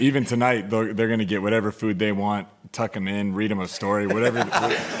even tonight, they're going to get whatever food they want, tuck them in, read them a story, whatever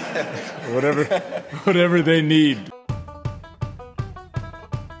they need.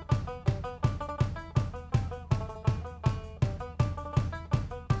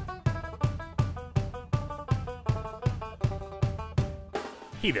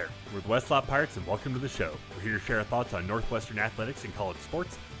 Hey there, we're the Westlot Pirates and welcome to the show. We're here to share our thoughts on Northwestern athletics and college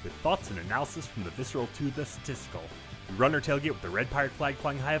sports with thoughts and analysis from the visceral to the statistical. We run our tailgate with the red pirate flag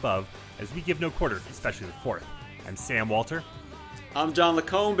flying high above as we give no quarter, especially the fourth. I'm Sam Walter. I'm John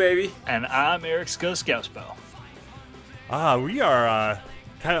Lacombe, baby. And I'm Eric Skoskouspo. We are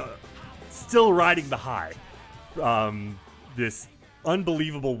kind of still riding the high. This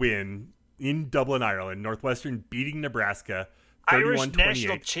unbelievable win in Dublin, Ireland. Northwestern beating Nebraska. Irish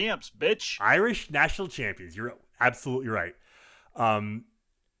national champs, bitch. Irish national champions. You're absolutely right.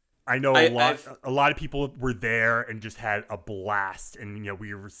 I know a lot of people were there and just had a blast. And,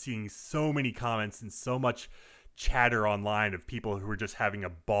 we were seeing so many comments and so much chatter online of people who were just having a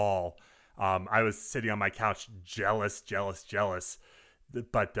ball. I was sitting on my couch jealous.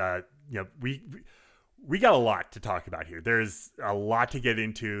 But, we got a lot to talk about here. There's a lot to get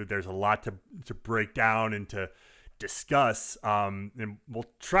into. There's a lot to break down and to discuss, and we'll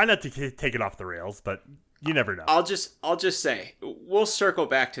try not to take it off the rails, but you never know. I'll just say we'll circle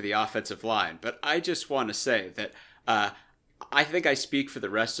back to the offensive line, but I just want to say that I think I speak for the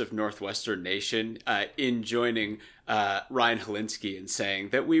rest of Northwestern Nation in joining Ryan Helinski and saying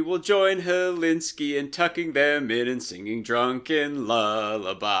that we will join Helinski in tucking them in and singing drunken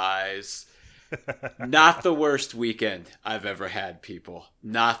lullabies. Not the worst weekend I've ever had, people.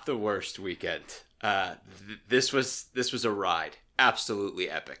 Not the worst weekend. This was a ride. Absolutely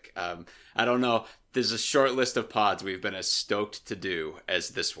epic. I don't know. There's a short list of pods we've been as stoked to do as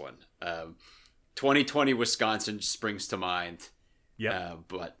this one. 2020 Wisconsin springs to mind. Yeah.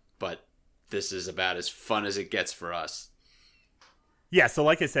 But this is about as fun as it gets for us. Yeah. So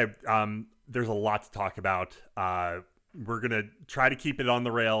like I said, there's a lot to talk about. We're going to try to keep it on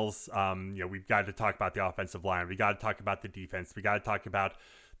the rails. We've got to talk about the offensive line. We got to talk about the defense. We got to talk about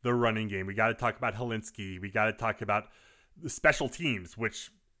the running game. We got to talk about Helinski. We got to talk about the special teams,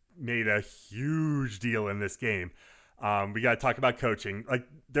 which made a huge deal in this game. We got to talk about coaching. Like,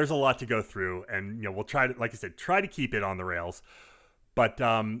 there's a lot to go through, and we'll try to, like I said, try to keep it on the rails. But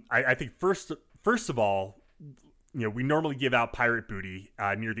I think first of all, we normally give out pirate booty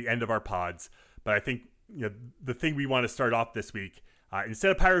near the end of our pods, but I think the thing we want to start off this week,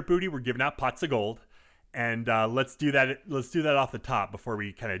 instead of pirate booty, we're giving out pots of gold. And let's do that. Let's do that off the top before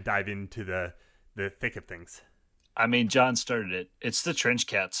we kind of dive into the thick of things. I mean, John started it. It's the Trench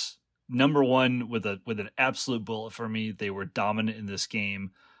Cats. Number one with an absolute bullet for me. They were dominant in this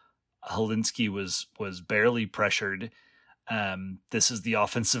game. Helinski was barely pressured. This is the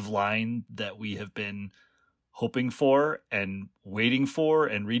offensive line that we have been hoping for and waiting for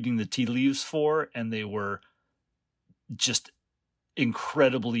and reading the tea leaves for, and they were just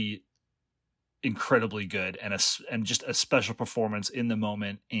incredibly good and just a special performance in the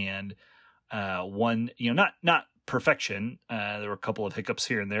moment, and one, not perfection. There were a couple of hiccups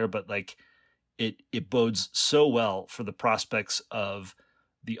here and there, but like it bodes so well for the prospects of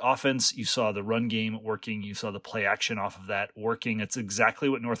the offense. You saw the run game working. You saw the play action off of that working. It's exactly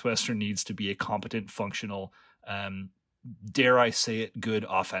what Northwestern needs to be a competent, functional, dare I say it, good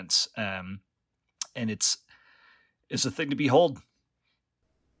offense. And it's a thing to behold.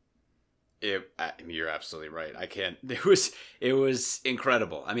 You're absolutely right. It was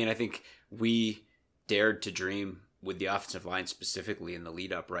incredible. I mean, I think we dared to dream with the offensive line specifically in the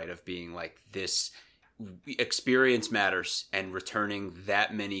lead up, right, of being like, this experience matters, and returning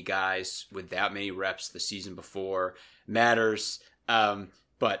that many guys with that many reps the season before matters.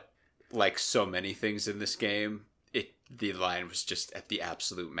 But like so many things in this game, the line was just at the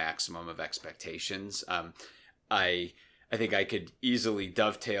absolute maximum of expectations. I think I could easily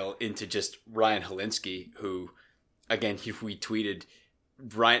dovetail into just Ryan Helinski, who, again, we tweeted,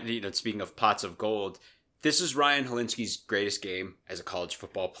 Ryan, speaking of pots of gold, this is Ryan Helinski's greatest game as a college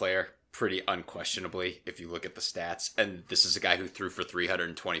football player, pretty unquestionably, if you look at the stats. And this is a guy who threw for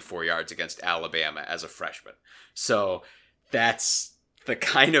 324 yards against Alabama as a freshman. So that's the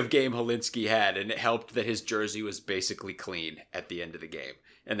kind of game Helinski had, and it helped that his jersey was basically clean at the end of the game.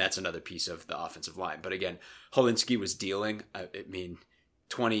 And that's another piece of the offensive line. But again, Helinski was dealing,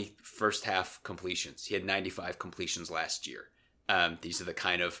 20 first half completions. He had 95 completions last year. These are the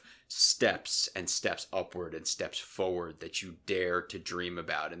kind of steps and steps upward and steps forward that you dare to dream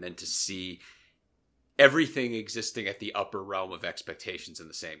about. And then to see everything existing at the upper realm of expectations in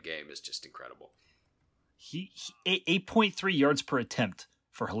the same game is just incredible. He 8.3 yards per attempt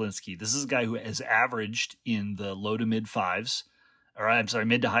for Hilinski. This is a guy who has averaged in the low to mid fives, or I'm sorry,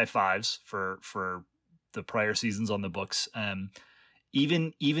 mid to high fives for the prior seasons on the books.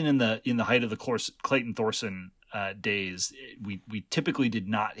 Even in the height of the Clayton Thorson days, we typically did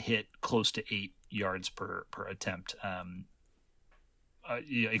not hit close to 8 yards per attempt,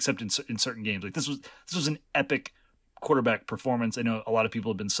 except in certain games. Like this was an epic quarterback performance. I know a lot of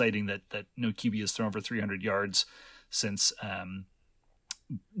people have been citing that no QB has thrown for 300 yards since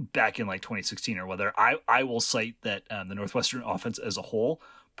back in like 2016 or whether. I will cite that the Northwestern offense as a whole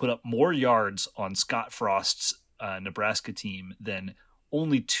put up more yards on Scott Frost's Nebraska team than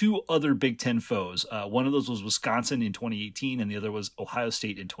only 2 other Big Ten foes. One of those was Wisconsin in 2018, and the other was Ohio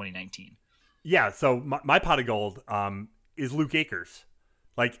State in 2019. Yeah, so my pot of gold is Luke Akers.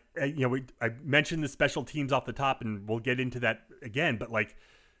 Like, I mentioned the special teams off the top, and we'll get into that again, but like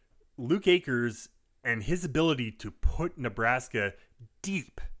Luke Akers and his ability to put Nebraska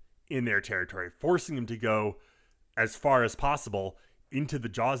deep in their territory, forcing them to go as far as possible into the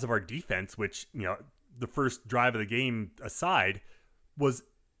jaws of our defense, which, the first drive of the game aside, was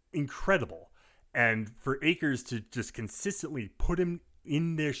incredible. And for Akers to just consistently put him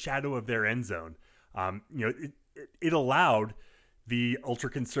in their shadow of their end zone, it allowed the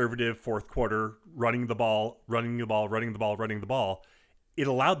ultra-conservative fourth quarter running the ball. It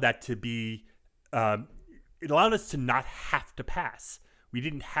allowed that to be, it allowed us to not have to pass. We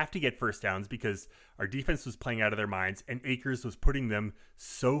didn't have to get first downs because our defense was playing out of their minds, and Akers was putting them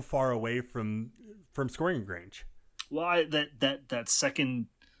so far away from scoring range. Well, that second,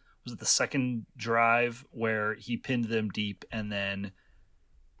 was it the second drive where he pinned them deep, and then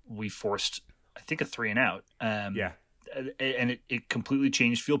we forced, I think, a 3-and-out. Yeah. And it completely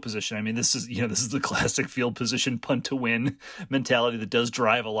changed field position. I mean, this is the classic field position punt to win mentality that does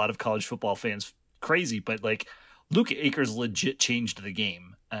drive a lot of college football fans crazy. But like Luke Akers legit changed the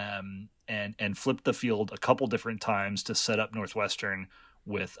game and flipped the field a couple different times to set up Northwestern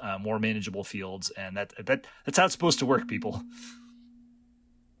with more manageable fields, and that's how it's supposed to work, people.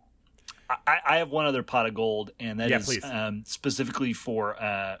 I have one other pot of gold, and that is specifically for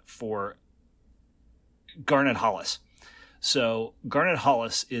Garnet Hollis. So Garnet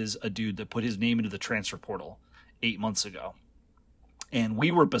Hollis is a dude that put his name into the transfer portal 8 months ago. And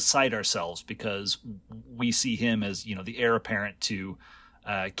we were beside ourselves because we see him as, the heir apparent to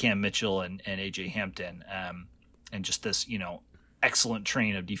Cam Mitchell and A.J. Hampton, and just this, excellent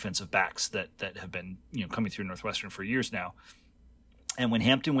train of defensive backs that have been, coming through Northwestern for years now. And when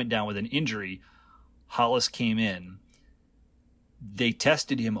Hampton went down with an injury, Hollis came in. They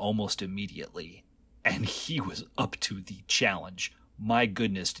tested him almost immediately, and he was up to the challenge. My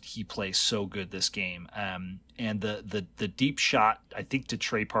goodness, did he play so good this game. And the deep shot, I think, to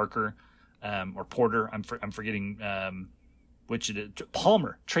Trey Parker or Porter, I'm forgetting which it is.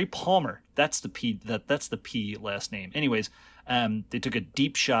 Trey Palmer. That's the P last name. Anyways, they took a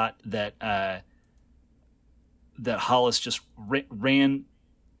deep shot that Hollis just ran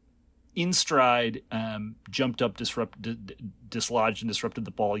in stride, jumped up, dislodged and disrupted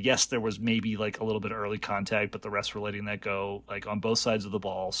the ball. Yes, there was maybe like a little bit of early contact, but the refs were letting that go, like on both sides of the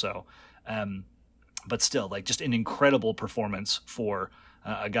ball. So, but still, like just an incredible performance for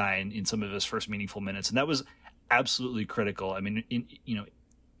a guy in some of his first meaningful minutes, and that was absolutely critical. I mean,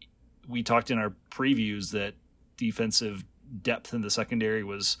 we talked in our previews that defensive depth in the secondary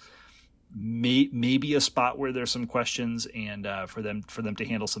was maybe a spot where there's some questions, and for them to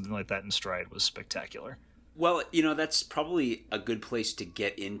handle something like that in stride was spectacular. Well, that's probably a good place to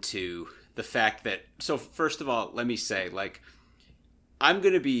get into the fact that, so first of all, let me say, like, I'm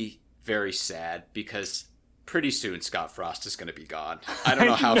going to be very sad because pretty soon Scott Frost is going to be gone. I don't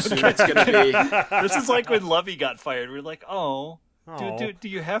know how soon it's going to be. This is like when Lovey got fired. We're like, oh. Do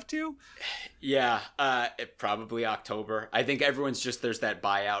you have to? Yeah, probably October. I think everyone's just, there's that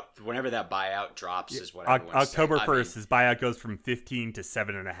buyout. Whenever that buyout drops is what everyone's October saying. 1st, his buyout goes from 15 to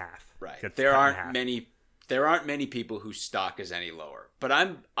 7.5. Right. There aren't many people whose stock is any lower. But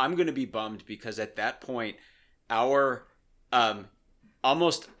I'm going to be bummed because at that point, our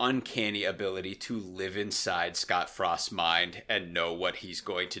almost uncanny ability to live inside Scott Frost's mind and know what he's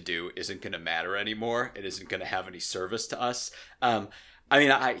going to do isn't going to matter anymore. It isn't going to have any service to us.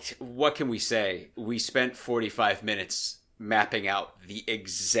 What can we say? We spent 45 minutes mapping out the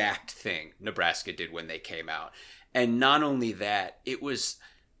exact thing Nebraska did when they came out. And not only that, it was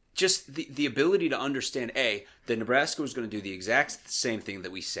just the ability to understand, that Nebraska was going to do the exact same thing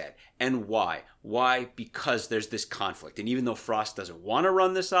that we said. And why? Why? Because there's this conflict. And even though Frost doesn't want to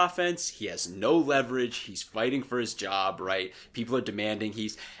run this offense, he has no leverage. He's fighting for his job, right? People are demanding.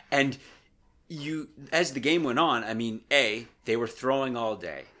 as the game went on, I mean, A, they were throwing all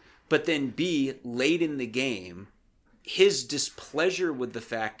day. But then B, late in the game, his displeasure with the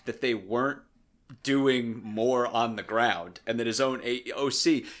fact that they weren't doing more on the ground and that his own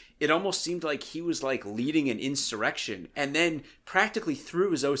OC, it almost seemed like he was like leading an insurrection and then practically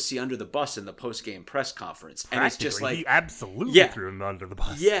threw his OC under the bus in the post-game press conference. And it's just like, he absolutely threw him under the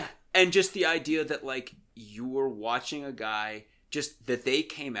bus. Yeah. And just the idea that like you were watching a guy, just that they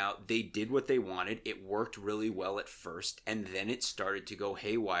came out, they did what they wanted. It worked really well at first. And then it started to go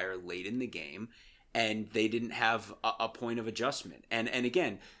haywire late in the game. And they didn't have a point of adjustment. And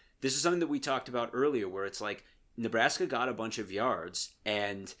again, this is something that we talked about earlier where it's like Nebraska got a bunch of yards.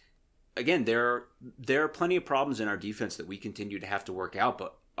 And again, there are plenty of problems in our defense that we continue to have to work out.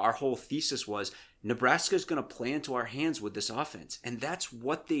 But our whole thesis was Nebraska's going to play into our hands with this offense. And that's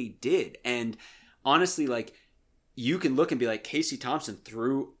what they did. And honestly, like, you can look and be like, Casey Thompson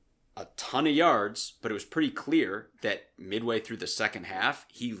threw a ton of yards, but it was pretty clear that midway through the second half,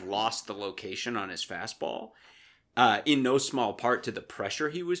 he lost the location on his fastball, in no small part to the pressure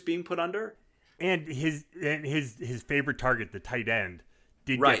he was being put under. And his favorite target, the tight end,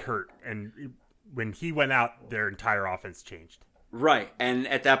 did get hurt. And when he went out, their entire offense changed. Right. And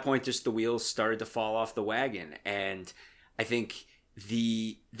at that point, just the wheels started to fall off the wagon. And I think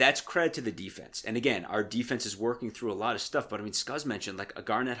that's credit to the defense. And again, our defense is working through a lot of stuff. But I mean, Scuzz mentioned like a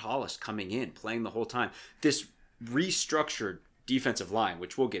Garnett Hollis coming in, playing the whole time. This restructured defensive line,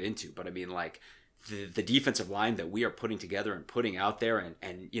 which we'll get into. But I mean, like the defensive line that we are putting together and putting out there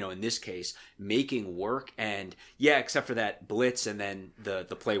and you know, in this case, making work. And yeah, except for that blitz and then the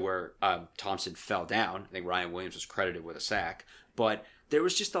play where Thompson fell down. I think Ryan Williams was credited with a sack. But there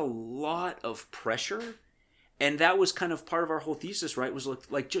was just a lot of pressure. And that was kind of part of our whole thesis, right? Was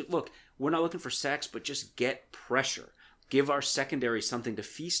look, we're not looking for sacks, but just get pressure. Give our secondary something to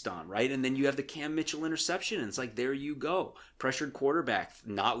feast on, right? And then you have the Cam Mitchell interception, and it's like, there you go. Pressured quarterback,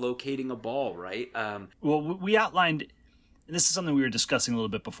 not locating a ball, right? Well, we outlined, and this is something we were discussing a little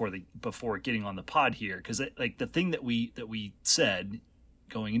bit before getting on the pod here, because like the thing that we said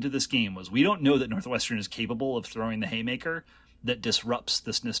going into this game was we don't know that Northwestern is capable of throwing the haymaker that disrupts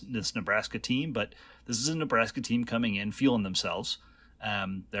this Nebraska team, but this is a Nebraska team coming in, feeling themselves.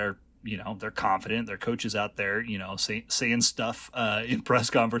 They're confident. Their coach is out there, saying stuff in press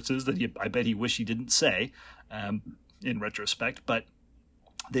conferences that I bet he wish he didn't say in retrospect. But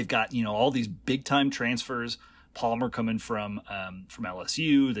they've got all these big time transfers. Palmer coming from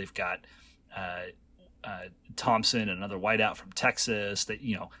LSU. They've got Thompson, another wideout from Texas.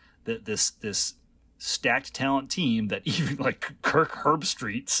 That this stacked talent team that even like Kirk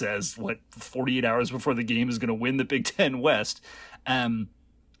Herbstreit says 48 hours before the game is going to win the Big Ten West, in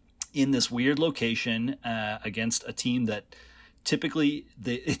this weird location against a team that typically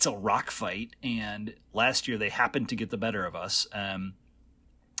it's a rock fight, and last year they happened to get the better of us, and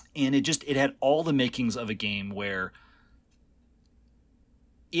it had all the makings of a game where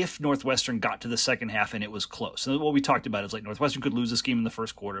if Northwestern got to the second half and it was close, and what we talked about is like Northwestern could lose this game in the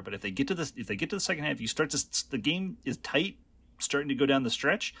first quarter, but if they get to the second half, the game is tight, starting to go down the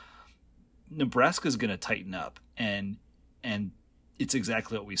stretch, Nebraska's going to tighten up, and it's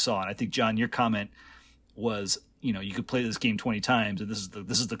exactly what we saw. And I think, John, your comment was, you could play this game 20 times, and this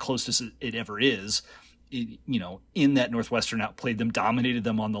is the closest it ever is. In that Northwestern outplayed them, dominated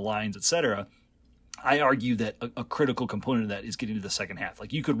them on the lines, etc. I argue that a critical component of that is getting to the second half.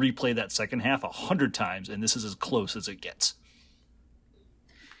 Like, you could replay that second half 100 times, and this is as close as it gets.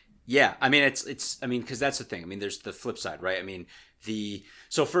 Yeah, I mean, because that's the thing. I mean, there's the flip side, right? I mean,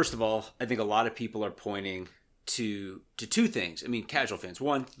 so first of all, I think a lot of people are pointing to two things. I mean, casual fans.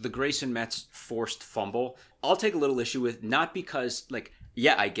 One, the Grayson Metz forced fumble. I'll take a little issue with, not because, like,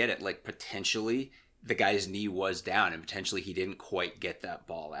 yeah, I get it. Like, potentially the guy's knee was down and potentially he didn't quite get that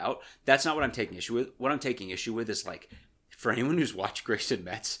ball out. That's not what I'm taking issue with. What I'm taking issue with is, like, for anyone who's watched Grayson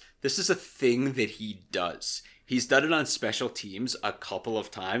Metz, this is a thing that he does. He's done it on special teams a couple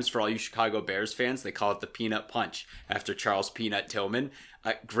of times. For all you Chicago Bears fans, they call it the peanut punch after Charles Peanut Tillman.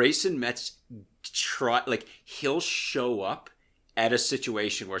 Grayson Metz, he'll show up at a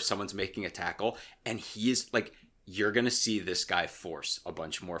situation where someone's making a tackle, and he is like, you're going to see this guy force a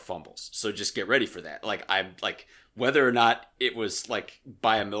bunch more fumbles. So just get ready for that. Like, I'm like, whether or not it was like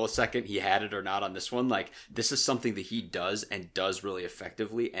by a millisecond he had it or not on this one, like, this is something that he does and does really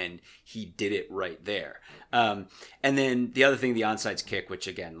effectively, and he did it right there. And then the other thing, the onside kick, which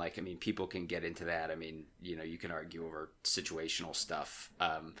again, like, I mean, people can get into that. I mean, you can argue over situational stuff,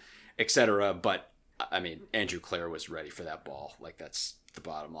 etc. But I mean, Andrew Clare was ready for that ball. Like, that's the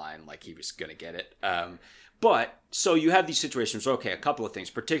bottom line. Like, he was going to get it. But so you have these situations. Okay, a couple of things,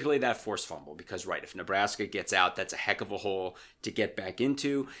 particularly that forced fumble, because right, if Nebraska gets out, that's a heck of a hole to get back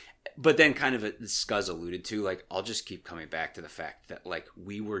into. But then kind of Scuzz alluded to, like, I'll just keep coming back to the fact that, like,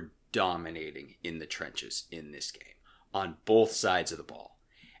 we were dominating in the trenches in this game on both sides of the ball.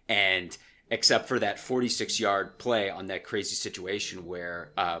 And except for that 46-yard play on that crazy situation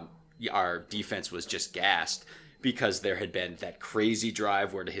where our defense was just gassed because there had been that crazy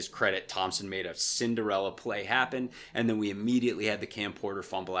drive where, to his credit, Thompson made a Cinderella play happen, and then we immediately had the Cam Porter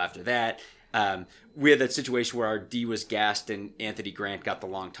fumble after that. We had that situation where our D was gassed and Anthony Grant got the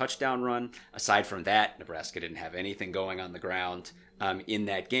long touchdown run. Aside from that, Nebraska didn't have anything going on the ground in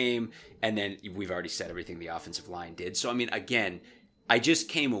that game. And then we've already said everything the offensive line did. So, I mean, again, I just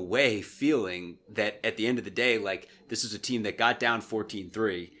came away feeling that at the end of the day, like, this is a team that got down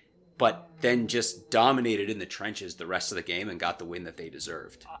 14-3, but then just dominated in the trenches the rest of the game and got the win that they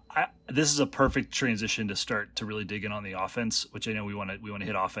deserved. This is a perfect transition to start to really dig in on the offense, which I know we want to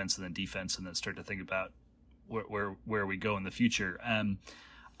hit offense and then defense, and then start to think about where we go in the future.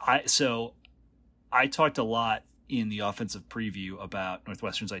 I talked a lot in the offensive preview about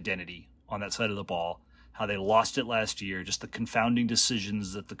Northwestern's identity on that side of the ball, how they lost it last year, just the confounding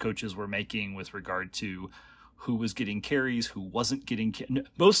decisions that the coaches were making with regard to who was getting carries, who wasn't getting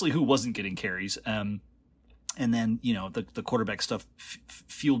mostly who wasn't getting carries. And then, you know, the quarterback stuff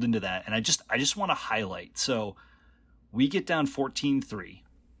fueled into that. And I just want to highlight. So we get down 14-3,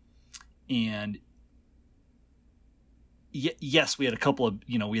 and yes, we had a couple of,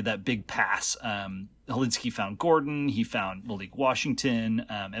 you know, we had that big pass. Helinski found Gordon, he found Malik Washington,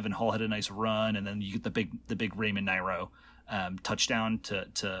 Evan Hall had a nice run, and then you get the big Raymond Nairo touchdown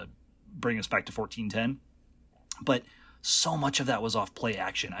to bring us back to 14-10. But so much of that was off play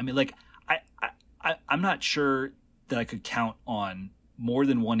action. I mean, like, I'm not sure that I could count on more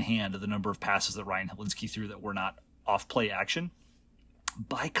than one hand of the number of passes that Ryan Helinski threw that were not off play action.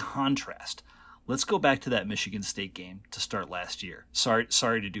 By contrast, let's go back to that Michigan State game to start last year. Sorry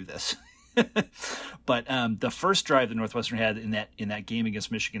to do this. But the first drive that Northwestern had in that game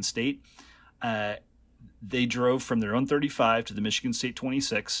against Michigan State, they drove from their own 35 to the Michigan State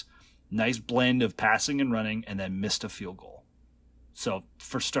 26. Nice blend of passing and running, and then missed a field goal. So,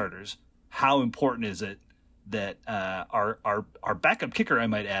 for starters, how important is it that our backup kicker, I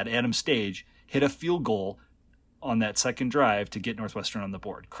might add, Adam Stage, hit a field goal on that second drive to get Northwestern on the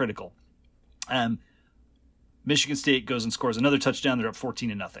board? Critical. Michigan State goes and scores another touchdown. They're up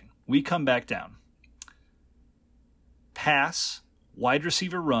 14-0. We come back down. Pass, wide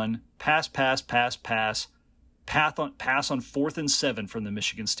receiver run, pass on 4th and 7 from the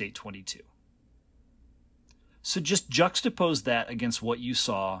Michigan State 22. So just juxtapose that against what you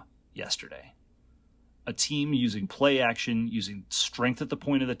saw yesterday. A team using play action, using strength at the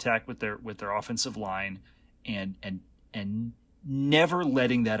point of the attack with their offensive line, and never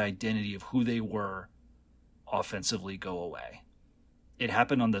letting that identity of who they were offensively go away. It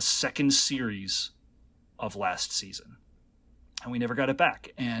happened on the second series of last season, and we never got it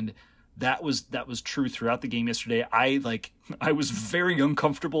back. And that was true throughout the game yesterday. I was very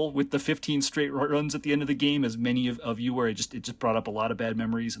uncomfortable with the 15 straight runs at the end of the game, as many of you were. It just brought up a lot of bad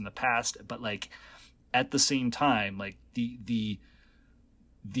memories in the past. But, like, at the same time, like, the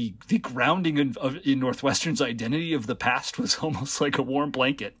grounding in Northwestern's identity of the past was almost like a warm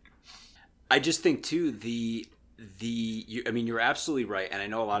blanket. I just think too you're absolutely right, and I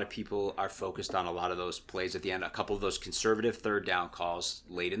know a lot of people are focused on a lot of those plays at the end, a couple of those conservative third down calls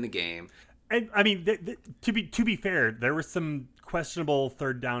late in the game. And I mean, to be fair, there were some questionable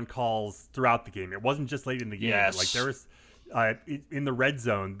third down calls throughout the game. It wasn't just late in the game. Yes. Like, there was in the red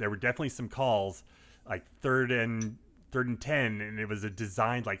zone, there were definitely some calls like third and 10, and it was a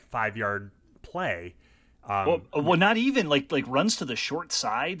designed like 5-yard play. Well, not even like runs to the short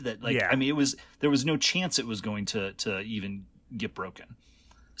side that, like, yeah. I mean, there was no chance it was going to even get broken.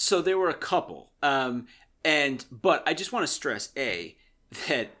 So there were a couple, but I just want to stress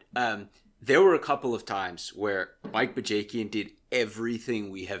that there were a couple of times where Mike Bajakian did everything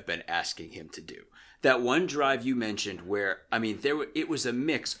we have been asking him to do. That one drive you mentioned where, I mean, it was a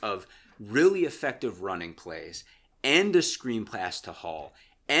mix of really effective running plays and a screen pass to Hall,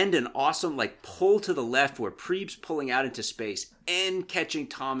 and an awesome, like, pull to the left where Preeb's pulling out into space and catching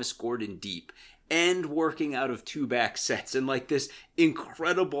Thomas Gordon deep and working out of 2 back sets, and, like, this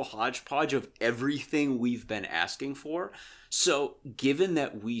incredible hodgepodge of everything we've been asking for. So given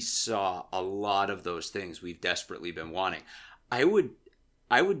that we saw a lot of those things we've desperately been wanting, I would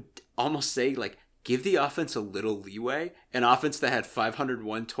almost say, like, give the offense a little leeway, an offense that had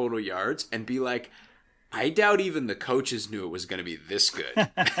 501 total yards, and be like, I doubt even the coaches knew it was going to be this good. Well,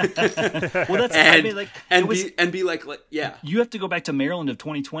 that's and, I mean, like, be like, yeah. You have to go back to Maryland of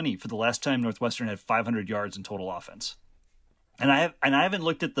 2020 for the last time Northwestern had 500 yards in total offense. And I haven't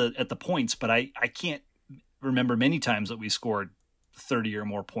looked at the points, but I can't remember many times that we scored 30 or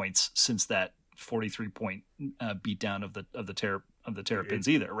more points since that 43 point beatdown of the Terrapins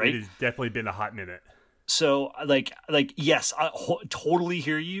either, right? It has definitely been a hot minute. So like yes, I totally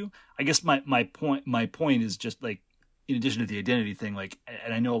hear you. I guess my point is just like, in addition to the identity thing, like,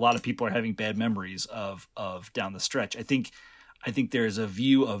 and I know a lot of people are having bad memories of down the stretch. I think there's a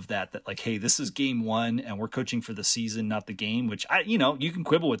view of that like, hey, this is game one and we're coaching for the season, not the game, which you can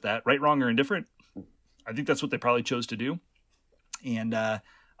quibble with that, right, wrong, or indifferent. I think that's what they probably chose to do. And I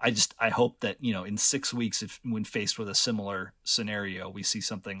hope that, in 6 weeks, when faced with a similar scenario, we see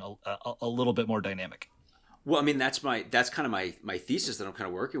something a little bit more dynamic. Well, I mean, that's kind of my thesis that I'm kind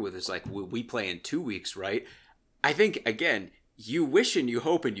of working with is like, we play in 2 weeks, right? I think, again, you wish and you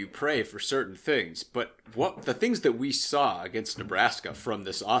hope and you pray for certain things, but what the things that we saw against Nebraska from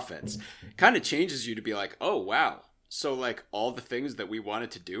this offense kind of changes you to be like, oh, wow. So like all the things that we wanted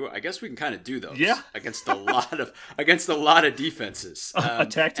to do, I guess we can kind of do those against a lot of defenses.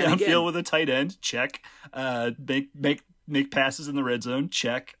 Attack downfield with a tight end, check. Make passes in the red zone,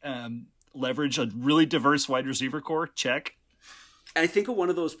 check. Leverage a really diverse wide receiver core, check. And I think of one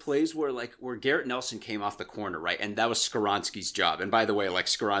of those plays where Garrett Nelson came off the corner, right? And that was Skoronski's job. And by the way, like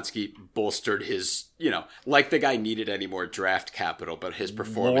Skoronski bolstered his, like the guy needed any more draft capital, but his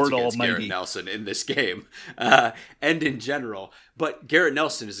performance against Garrett Nelson in this game and in general. But Garrett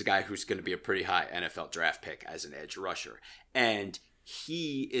Nelson is a guy who's going to be a pretty high NFL draft pick as an edge rusher. And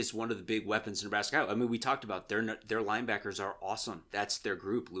he is one of the big weapons in Nebraska. I mean, we talked about their linebackers are awesome. That's their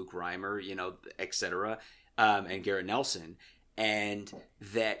group, Luke Reimer, et cetera, and Garrett Nelson. And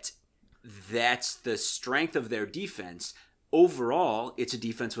that's the strength of their defense. Overall, it's a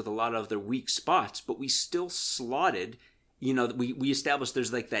defense with a lot of their weak spots, but we still slotted, we established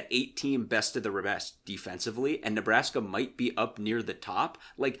there's like that 8-team best of the best defensively, and Nebraska might be up near the top.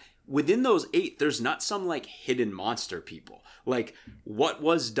 Like within those 8, there's not some like hidden monster people. Like what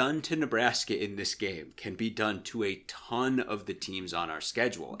was done to Nebraska in this game can be done to a ton of the teams on our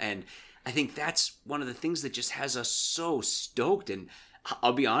schedule. And I think that's one of the things that just has us so stoked. And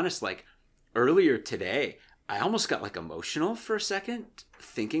I'll be honest, like earlier today, I almost got like emotional for a second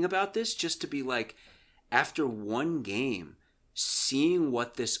thinking about this, just to be like, after one game, seeing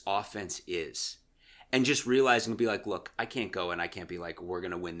what this offense is and just realizing, be like, look, I can't go and I can't be like, we're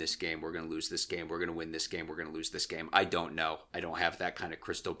going to win this game, we're going to lose this game, we're going to win this game, we're going to lose this game. I don't know. I don't have that kind of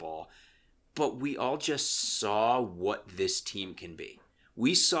crystal ball. But we all just saw what this team can be.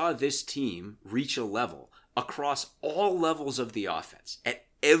 We saw this team reach a level across all levels of the offense at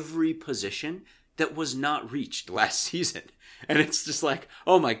every position that was not reached last season. And it's just like,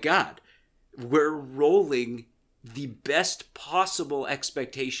 oh my God, we're rolling the best possible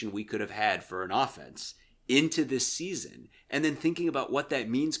expectation we could have had for an offense into this season. And then thinking about what that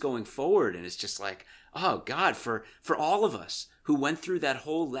means going forward. And it's just like, oh God, for all of us who went through that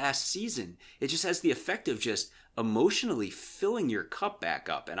whole last season, it just has the effect of just emotionally filling your cup back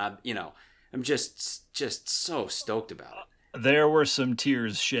up. And I'm just so stoked about it. There were some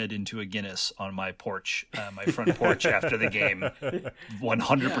tears shed into a Guinness on my porch, my front porch after the game.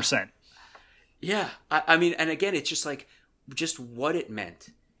 100%. Yeah. I mean, and again, it's just like, just what it meant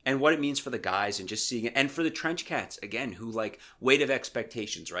and what it means for the guys and just seeing it. And for the Trench Cats, again, who like weight of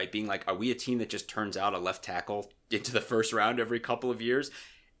expectations, right? Being like, are we a team that just turns out a left tackle into the first round every couple of years?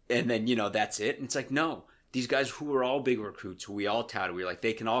 And then, that's it. And it's like, no. These guys who were all big recruits, who we all touted, we were like,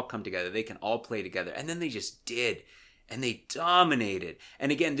 they can all come together. They can all play together. And then they just did. And they dominated.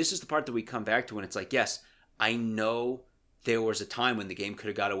 And again, this is the part that we come back to when it's like, yes, I know there was a time when the game could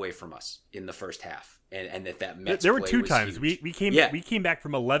have got away from us in the first half. And that Mets there were play 2 was times. huge. We came back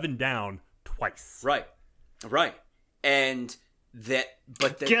from 11 down twice. Right. And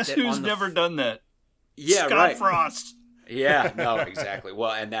guess who's never done that? Yeah, Scott right. Frost. Yeah, no, exactly.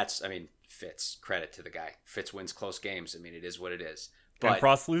 Well, and that's, Fitz, credit to the guy. Fitz wins close games. I mean, it is what it is. But, and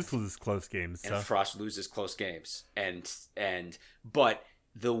Frost loses close games. And Frost loses close games. But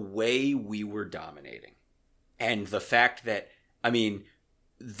the way we were dominating and the fact that,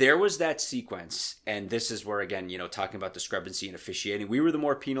 there was that sequence, and this is where, again, talking about discrepancy in officiating, we were the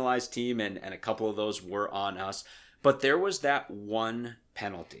more penalized team, and a couple of those were on us. But there was that one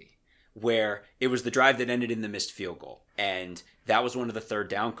penalty where it was the drive that ended in the missed field goal. And that was one of the third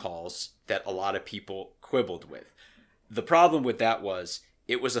down calls that a lot of people quibbled with. The problem with that was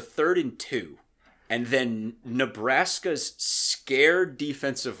it was a 3rd and 2, And then Nebraska's scared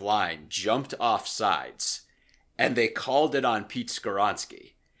defensive line jumped off sides, and they called it on Pete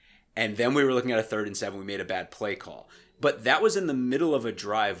Skoronski. And then we were looking at a 3rd and 7. We made a bad play call. But that was in the middle of a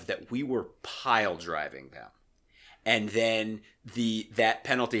drive that we were pile driving them. And then that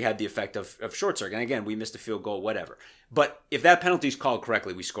penalty had the effect of short circuit. And again, we missed a field goal, whatever. But if that penalty is called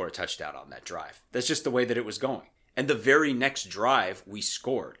correctly, we score a touchdown on that drive. That's just the way that it was going. And the very next drive, we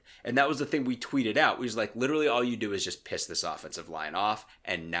scored. And that was the thing we tweeted out. We was like, literally all you do is just piss this offensive line off,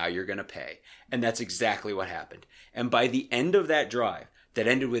 and now you're going to pay. And that's exactly what happened. And by the end of that drive, that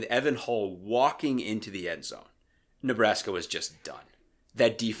ended with Evan Hull walking into the end zone, Nebraska was just done.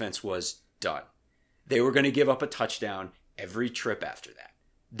 That defense was done. They were going to give up a touchdown every trip after that.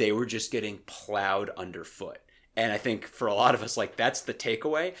 They were just getting plowed underfoot. And I think for a lot of us, like, that's the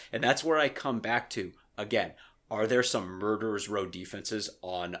takeaway. And that's where I come back to, again, are there some murderer's row defenses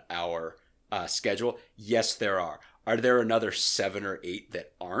on our schedule? Yes, there are. Are there another 7 or 8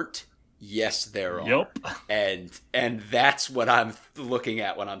 that aren't? Yes, there are. Yep. And that's what I'm looking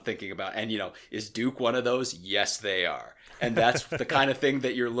at when I'm thinking about. And, is Duke one of those? Yes, they are. And that's the kind of thing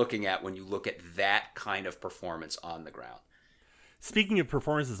that you're looking at when you look at that kind of performance on the ground. Speaking of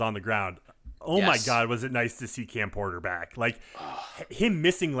performances on the ground, yes. My God, was it nice to see Cam Porter back. Like, him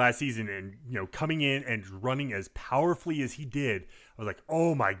missing last season and, coming in and running as powerfully as he did, I was like,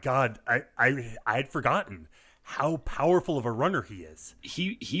 oh my God, I had forgotten how powerful of a runner he is.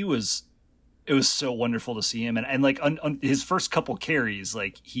 It was so wonderful to see him. And like on his first couple carries,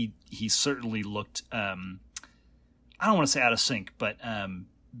 like he certainly looked, I don't want to say out of sync, but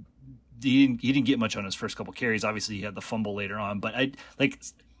he didn't get much on his first couple carries. Obviously he had the fumble later on, but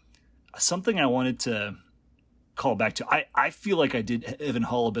something I wanted to call back to. I feel like I did Evan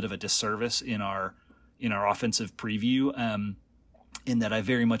Hull a bit of a disservice in our offensive preview, in that I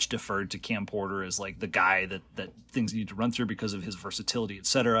very much deferred to Cam Porter as like the guy that things need to run through because of his versatility,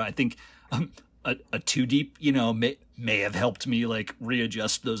 etc. I think a too deep, may have helped me like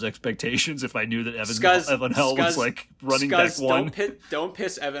readjust those expectations if I knew that Evan Hull was like running back one. Don't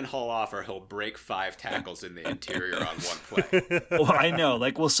piss Evan Hull off, or he'll break 5 tackles in the interior on one play. Well, I know.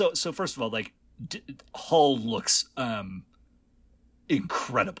 So first of all, like Hull looks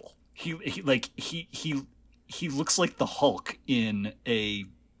incredible. He looks like the Hulk in a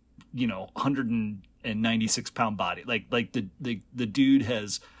 196-pound body. Like the dude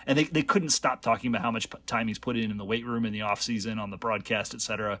has, and they couldn't stop talking about how much time he's put in the weight room in the off season, on the broadcast,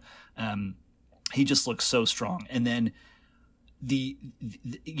 etc. He just looks so strong. And then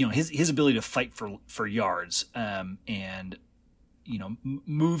his ability to fight for yards, and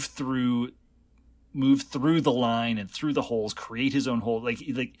move through the line and through the holes, create his own hole.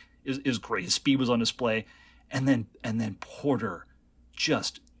 Is great. His speed was on display. And then Porter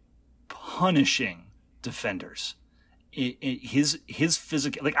just punishing defenders. His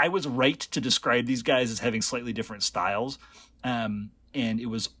physical, like, I was right to describe these guys as having slightly different styles, and it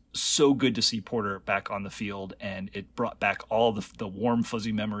was so good to see Porter back on the field, and it brought back all the warm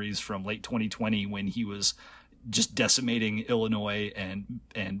fuzzy memories from late 2020 when he was just decimating Illinois and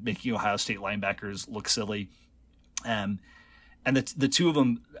making Ohio State linebackers look silly. And the two of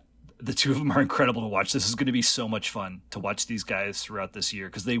them. The two of them are incredible to watch. This is going to be so much fun to watch these guys throughout this year,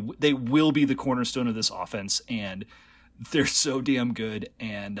 because they will be the cornerstone of this offense, and they're so damn good.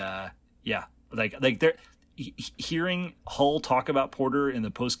 And they're hearing Hull talk about Porter in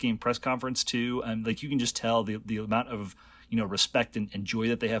the post game press conference too, and like you can just tell the amount of respect and joy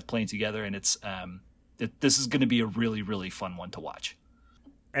that they have playing together. And it's this is going to be a really, really fun one to watch.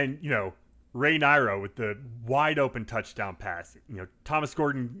 And Ray Nairo with the wide open touchdown pass. Thomas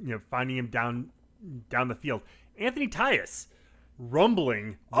Gordon, finding him down the field. Anthony Tyus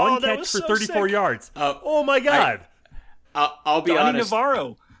rumbling one catch for 34 yards. Oh my God! I'll be Donnie honest.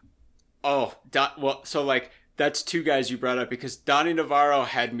 Navarro. So like that's 2 guys you brought up, because Donnie Navarro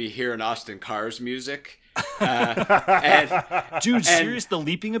had me hearing Austin Carr's music. Dude, serious, the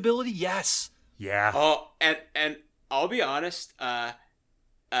leaping ability, yes. Yeah. Oh, and I'll be honest.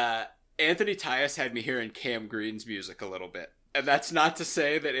 Anthony Tyus had me hearing Cam Green's music a little bit. And that's not to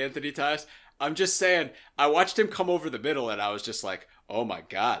say that Anthony Tyus, I'm just saying, I watched him come over the middle and I was just like, oh my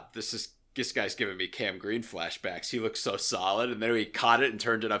God, this guy's giving me Cam Green flashbacks. He looks so solid. And then he caught it and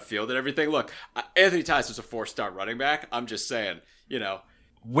turned it upfield and everything. Look, Anthony Tyus was a 4-star running back. I'm just saying,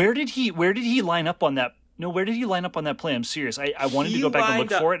 Where did he line up on that? No, where did he line up on that play? I'm serious. I wanted to go back and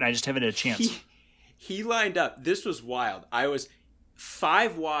look for it, and I just haven't had a chance. He lined up. This was wild. I was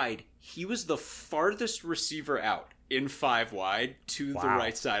 5 wide. He was the farthest receiver out, in 5 wide to the Wow.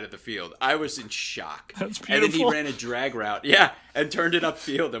 right side of the field. I was in shock. That's And then he beautiful. ran a drag route, yeah, and turned it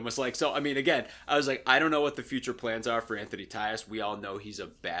upfield and was like, so, I mean, again, I was like, I don't know what the future plans are for Anthony Tyus. We all know he's a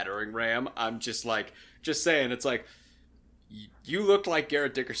battering ram. I'm just saying, it's like, you looked like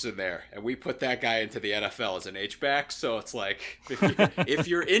Garrett Dickerson there, and we put that guy into the NFL as an H-back, so it's like, if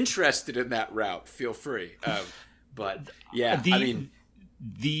you're interested in that route, feel free. But, yeah,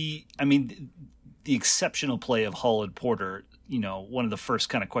 the exceptional play of Hull and Porter, one of the first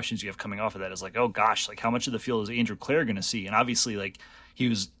kind of questions you have coming off of that is like, oh gosh, like how much of the field is Andrew Clare going to see? And obviously, like he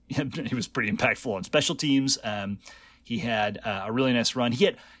was pretty impactful on special teams. He had a really nice run. He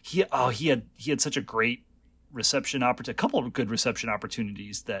had such a great reception opportunity, a couple of good reception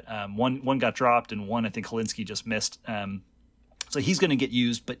opportunities that one got dropped and one I think Helinski just missed. So he's going to get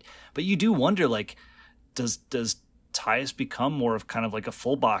used, but you do wonder, like, does Tyus become more of kind of like a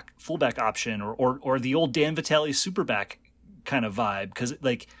fullback option or the old Dan Vitale superback kind of vibe? Because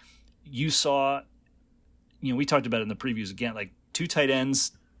like you saw, we talked about it in the previews again, like 2 tight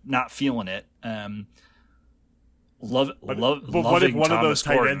ends not feeling it. But what if one of those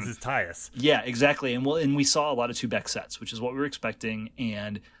tight ends is Tyus? Yeah, exactly. And we saw a lot of 2-back sets, which is what we were expecting,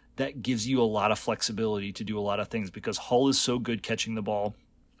 and that gives you a lot of flexibility to do a lot of things because Hull is so good catching the ball.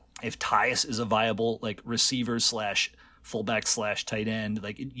 If Tyus is a viable like receiver / fullback / tight end,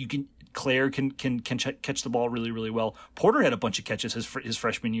 like Claire can catch the ball really, really well. Porter had a bunch of catches his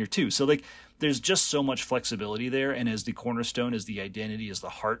freshman year too. So like there's just so much flexibility there. And as the cornerstone, as the identity, as the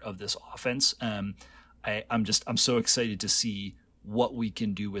heart of this offense, I'm so excited to see what we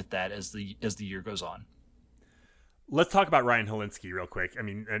can do with that as the year goes on. Let's talk about Ryan Helinski real quick. I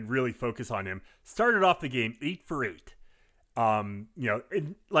mean, and really focus on him. Started off the game 8 for 8.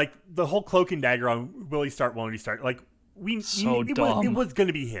 Like the whole cloak and dagger on will he start, won't he start? Like it was going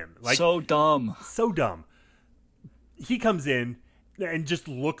to be him. Like so dumb. He comes in and just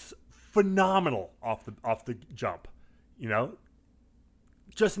looks phenomenal off the jump.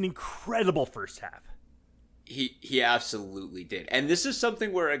 Just an incredible first half. He absolutely did. And this is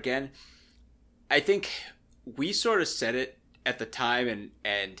something where, again, I think we sort of said it at the time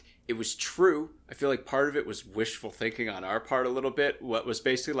and it was true. I feel like part of it was wishful thinking on our part a little bit. What was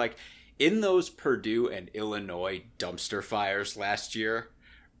basically like in those Purdue and Illinois dumpster fires last year,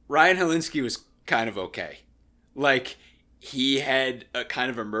 Ryan Helinski was kind of okay. Like he had kind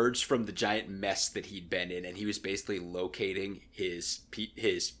of emerged from the giant mess that he'd been in, and he was basically locating his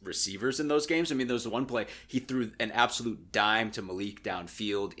receivers in those games. I mean, there was one play he threw an absolute dime to Malik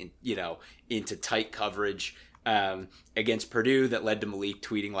downfield, into tight coverage against Purdue that led to Malik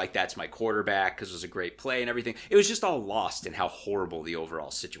tweeting like, "That's my quarterback," because it was a great play and everything. It was just all lost in how horrible the overall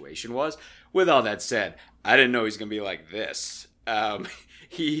situation was. With all that said, I didn't know he was going to be like this.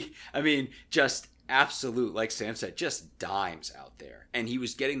 Just absolute, like Sam said, just dimes out there. And he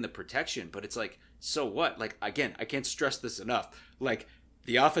was getting the protection, but it's like, so what? Like, again, I can't stress this enough. Like,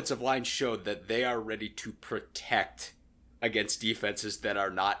 the offensive line showed that they are ready to protect against defenses that are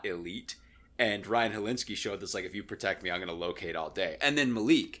not elite. And Ryan Helinski showed this, like, if you protect me, I'm going to locate all day. And then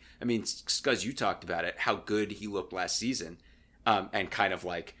Malik, I mean, Scuzz, you talked about it, how good he looked last season. And kind of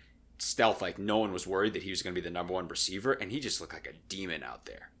like stealth, like no one was worried that he was going to be the number 1 receiver. And he just looked like a demon out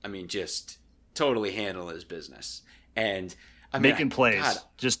there. I mean, just totally handle his business. And I mean, making plays. God,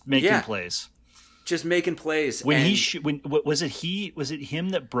 just making plays. Just making plays. When was it him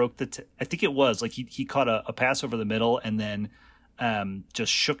that broke I think it was like he caught a pass over the middle and then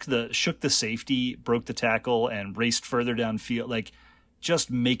just shook the safety, broke the tackle and raced further downfield, like just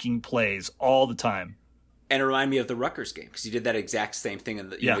making plays all the time. And it reminded me of the Rutgers game because he did that exact same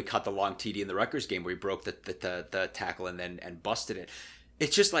thing. He caught the long TD in the Rutgers game where he broke the tackle and busted it.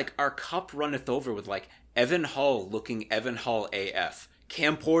 It's just like our cup runneth over with like Evan Hull looking Evan Hull AF.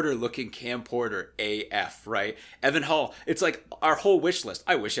 Cam Porter looking Cam Porter AF, right? Evan Hull, it's like our whole wish list.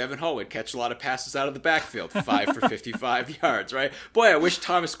 I wish Evan Hull would catch a lot of passes out of the backfield, 5 for 55 yards, right? Boy, I wish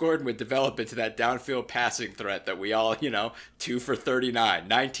Thomas Gordon would develop into that downfield passing threat that we all, 2 for 39,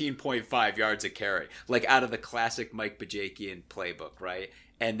 19.5 yards a carry, like out of the classic Mike Bajakian playbook, right?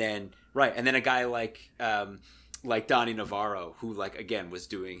 And then a guy like Donnie Navarro, who, like, again, was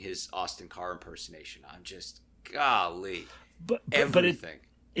doing his Austin Carr impersonation. I'm just, golly. But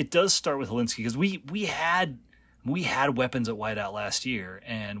it does start with Helinski because we had weapons at wideout last year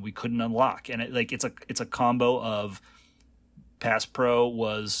and we couldn't unlock, and it's a combo of pass pro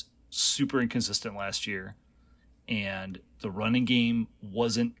was super inconsistent last year, and the running game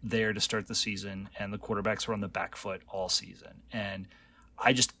wasn't there to start the season, and the quarterbacks were on the back foot all season, and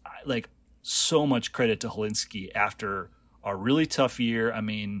I so much credit to Helinski after a really tough year. I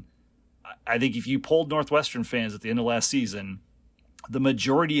mean, I think if you polled Northwestern fans at the end of last season, the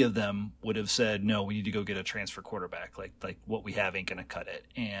majority of them would have said, no, we need to go get a transfer quarterback. Like what we have ain't going to cut it.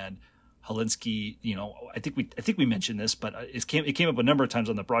 And Hilinski, I think we mentioned this, but it came up a number of times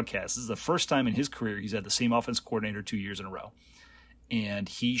on the broadcast. This is the first time in his career he's had the same offense coordinator 2 years in a row. And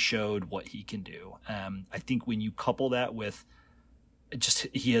he showed what he can do. I think when you couple that with just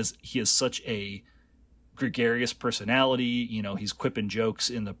he has such a gregarious personality. He's quipping jokes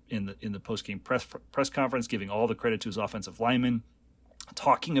in the post-game press conference, giving all the credit to his offensive linemen,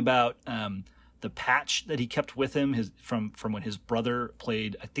 talking about the patch that he kept with him from when his brother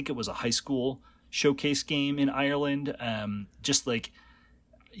played. I think it was a high school showcase game in Ireland. Just like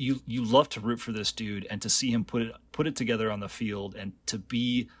you love to root for this dude, and to see him put it together on the field, and to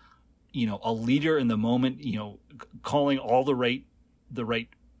be a leader in the moment. Calling all the right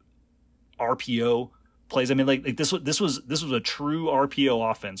RPO plays. I mean, like this was a true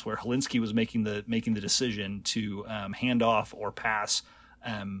RPO offense where Hilinski was making the decision to hand off or pass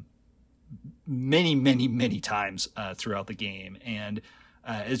many times throughout the game, and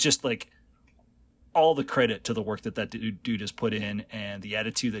it's just like all the credit to the work that dude has put in, and the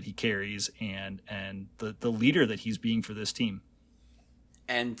attitude that he carries, and the leader that he's being for this team.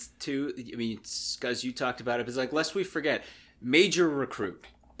 And because you talked about it, it's like, lest we forget, major recruit.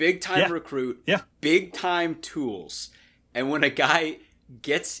 Big time recruit, big time tools. And when a guy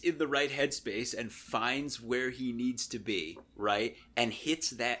gets in the right headspace and finds where he needs to be, right, and hits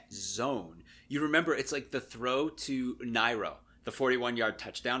that zone, you remember it's like the throw to Nairo, the 41-yard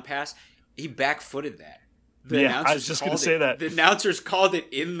touchdown pass. He back-footed that. I was just going to say that. The announcers called it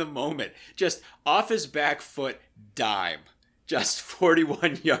in the moment. Just off his back foot, dime. Just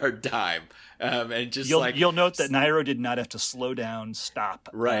 41-yard dime. And just you'll note that Nairo did not have to slow down, stop,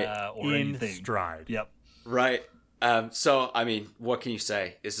 right, or in anything. Stride. Yep. Right. So, I mean, what can you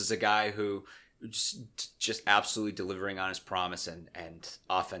say? This is a guy who just absolutely delivering on his promise, and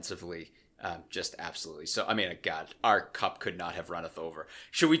offensively, just absolutely. So, I mean, God, our cup could not have runneth over.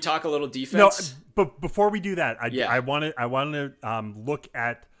 Should we talk a little defense? No, but before we do that, I want to look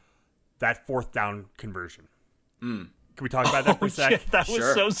at that fourth down conversion. Can we talk about that for a sec? Yeah, that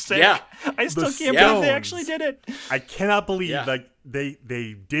was so sick. Yeah. I still can't believe they actually did it. I cannot believe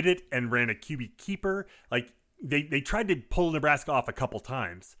they did it and ran a QB keeper. Like they tried to pull Nebraska off a couple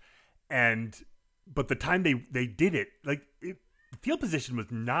times, but the time they did it, the field position was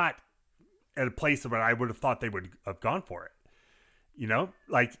not at a place where I would have thought they would have gone for it.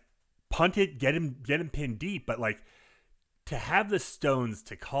 Like punt it, get him pinned deep, but like to have the stones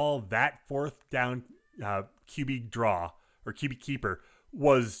to call that fourth down QB draw or QB keeper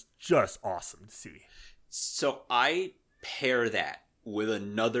was just awesome to see. So I pair that with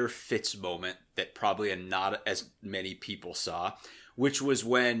another Fitz moment that probably not as many people saw, which was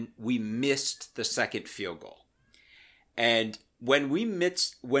when we missed the second field goal. And when we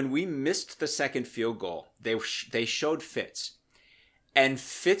missed the second field goal, they showed Fitz, and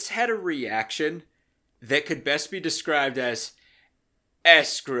Fitz had a reaction that could best be described as,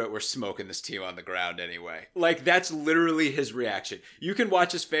 screw it, we're smoking this team on the ground anyway. Like, that's literally his reaction. You can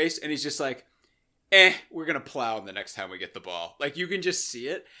watch his face, and he's just like, we're going to plow him the next time we get the ball. Like, you can just see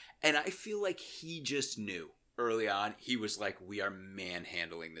it. And I feel like he just knew early on. He was like, we are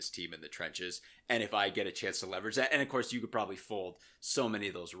manhandling this team in the trenches. And if I get a chance to leverage that, and of course, you could probably fold so many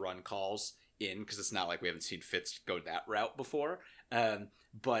of those run calls in, because it's not like we haven't seen Fitz go that route before.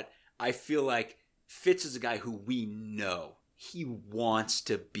 But I feel like Fitz is a guy who we know he wants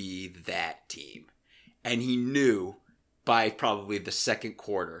to be that team. And he knew by probably the second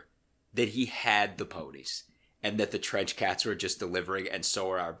quarter that he had the ponies, and that the trench cats were just delivering, and so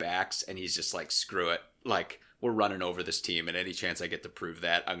are our backs. And he's just like, screw it. Like, we're running over this team, and any chance I get to prove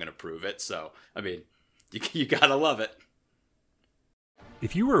that, I'm going to prove it. So, I mean, you got to love it.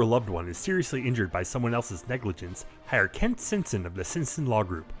 If you or a loved one is seriously injured by someone else's negligence, hire Kent Simpson of the Simpson Law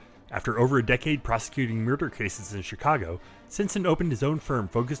Group. After over a decade prosecuting murder cases in Chicago, Simpson opened his own firm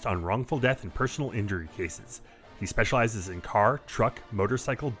focused on wrongful death and personal injury cases. He specializes in car, truck,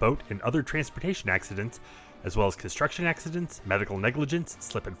 motorcycle, boat, and other transportation accidents, as well as construction accidents, medical negligence,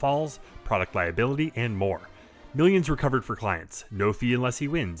 slip and falls, product liability, and more. Millions recovered for clients, no fee unless he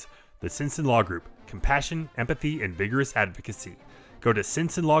wins. The Simpson Law Group, compassion, empathy, and vigorous advocacy. Go to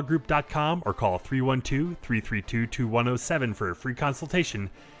simpsonlawgroup.com or call 312-332-2107 for a free consultation.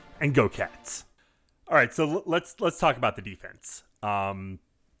 And go Cats! All right, so let's talk about the defense.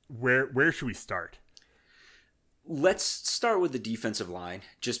 Where should we start? Let's start with the defensive line,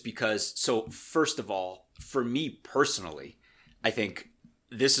 just because. So first of all, for me personally, I think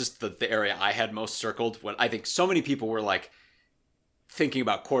this is the area I had most circled. When I think so many people were like, thinking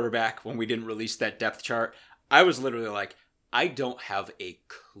about quarterback when we didn't release that depth chart, I was literally like, I don't have a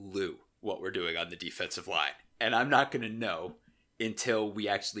clue what we're doing on the defensive line. And I'm not going to know until we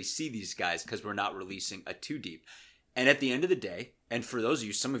actually see these guys because we're not releasing a 2 deep. And at the end of the day, and for those of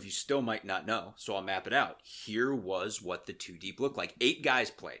you, some of you still might not know, so I'll map it out. Here was what the 2 deep looked like. 8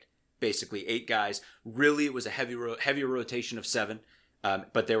 guys played. Basically 8 guys. Really, it was a heavier rotation of 7,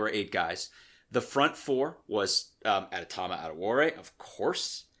 but there were 8 guys. The front 4 was Adetomiwa Adewale, of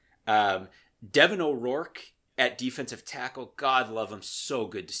course. Devin O'Rourke at defensive tackle. God love him. So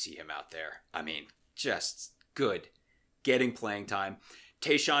good to see him out there. I mean, just good. Getting playing time.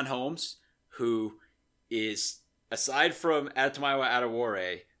 Tayshawn Holmes, who is, aside from Adetomiwa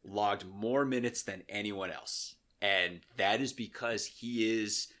Adewale, logged more minutes than anyone else. And that is because he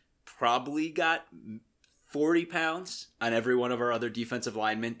is probably got 40 pounds on every one of our other defensive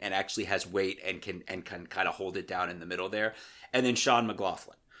linemen and actually has weight and can kind of hold it down in the middle there. And then Sean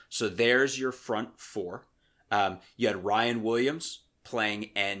McLaughlin. So there's your front 4. You had Ryan Williams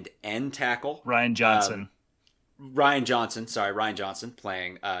playing end tackle. Ryan Johnson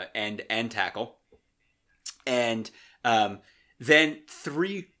playing end tackle. And then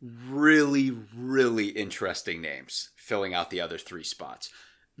 3 really, really interesting names filling out the other 3 spots.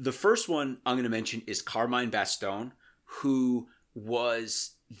 The first one I'm going to mention is Carmine Bastone, who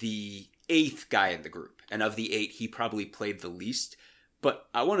was the 8th guy in the group. And of the 8, he probably played the least. But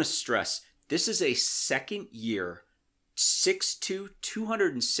I want to stress, this is a second-year, 6'2",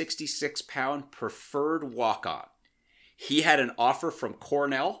 266-pound preferred walk-on. He had an offer from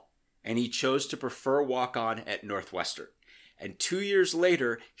Cornell, and he chose to prefer walk-on at Northwestern. And 2 years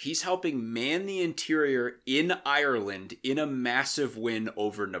later, he's helping man the interior in Ireland in a massive win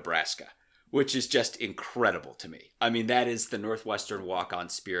over Nebraska, which is just incredible to me. I mean, that is the Northwestern walk-on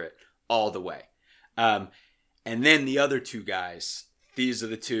spirit all the way. And then the other 2 guys, these are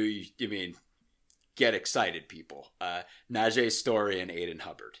the 2, I mean, get excited, people. Najee Story and Aiden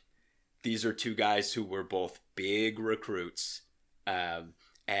Hubbard. These are 2 guys who were both big recruits.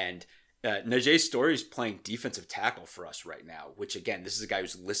 And Najee Story is playing defensive tackle for us right now, which, again, this is a guy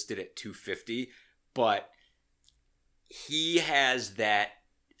who's listed at 250, but he has that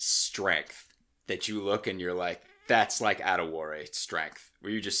strength that you look and you're like, that's like Adewale strength,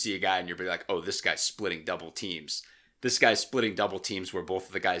 where you just see a guy and you'll be like, oh, this guy's splitting double teams. This guy's splitting double teams where both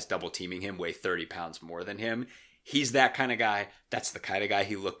of the guys double teaming him weigh 30 pounds more than him. He's that kind of guy. That's the kind of guy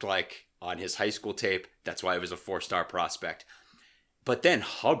he looked like on his high school tape. That's why he was a 4-star prospect. But then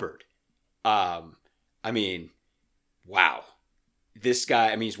Hubbard, I mean, wow. This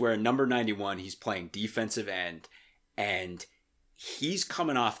guy, I mean, he's wearing number 91. He's playing defensive end, and he's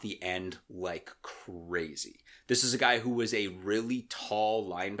coming off the end like crazy. This is a guy who was a really tall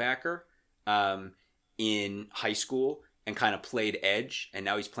linebacker in high school and kind of played edge, and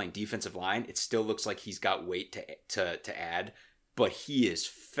now he's playing defensive line. It still looks like he's got weight to add, but he is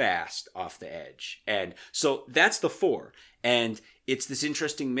fast off the edge. And so that's the 4. And it's this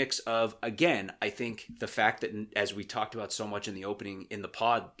interesting mix of, again, I think the fact that, as we talked about so much in the opening in the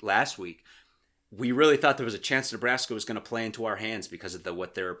pod last week, we really thought there was a chance Nebraska was going to play into our hands because of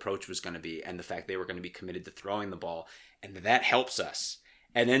what their approach was going to be and the fact they were going to be committed to throwing the ball. And that helps us.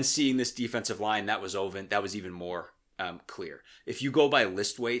 And then seeing this defensive line, that was even more clear. If you go by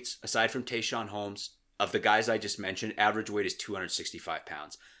list weights, aside from Tayshawn Holmes, of the guys I just mentioned, average weight is 265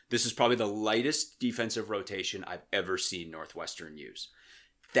 pounds. This is probably the lightest defensive rotation I've ever seen Northwestern use.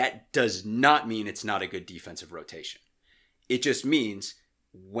 That does not mean it's not a good defensive rotation. It just means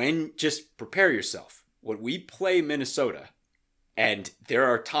just prepare yourself. When we play Minnesota, and there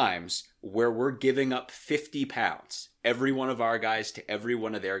are times where we're giving up 50 pounds, every one of our guys to every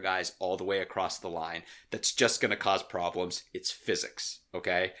one of their guys all the way across the line, that's just going to cause problems. It's physics,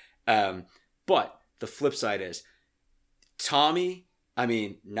 okay? But the flip side is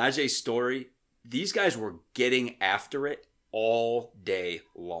Najee Story, these guys were getting after it all day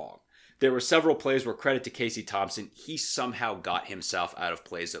long. There were several plays where, credit to Casey Thompson, he somehow got himself out of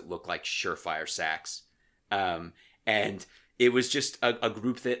plays that looked like surefire sacks. And it was just a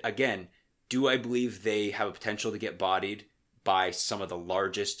group that, again, do I believe they have a potential to get bodied by some of the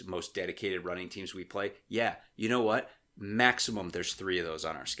largest, most dedicated running teams we play? Yeah. You know what? Maximum, there's 3 of those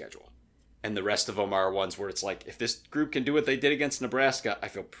on our schedule. And the rest of them are ones where it's like, if this group can do what they did against Nebraska, I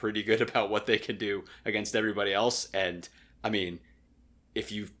feel pretty good about what they can do against everybody else. And I mean,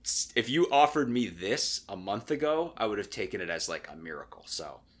 if you offered me this a month ago, I would have taken it as like a miracle.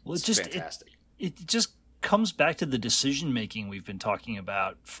 So it's fantastic. It just comes back to the decision making we've been talking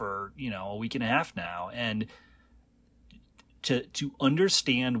about for, a week and a half now. And to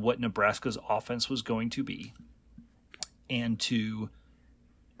understand what Nebraska's offense was going to be, and to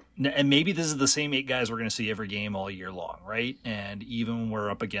And maybe this is the same 8 guys we're going to see every game all year long, right? And even when we're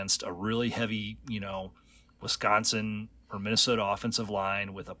up against a really heavy, Wisconsin or Minnesota offensive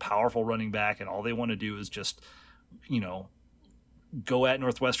line with a powerful running back, and all they want to do is just, go at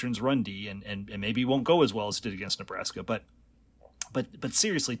Northwestern's run D, and maybe it won't go as well as it did against Nebraska. But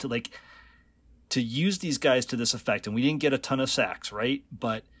seriously, to use these guys to this effect, and we didn't get a ton of sacks, right?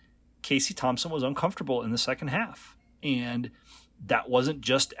 But Casey Thompson was uncomfortable in the second half, and that wasn't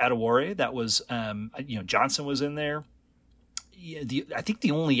just Adewale. That was, Johnson was in there. I think the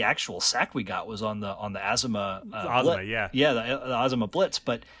only actual sack we got was on the Azuma. Azuma, yeah, the Azuma blitz.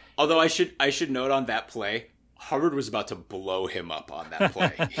 But although I should note on that play, Hubbard was about to blow him up on that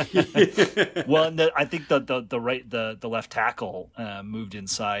play. Well, and I think the left tackle moved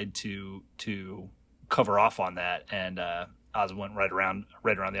inside to cover off on that, and Azuma went right around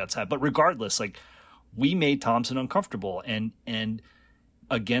the outside. But regardless, we made Thompson uncomfortable, and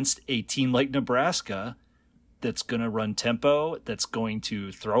against a team like Nebraska that's going to run tempo, that's going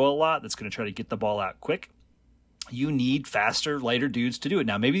to throw a lot, that's going to try to get the ball out quick, you need faster, lighter dudes to do it.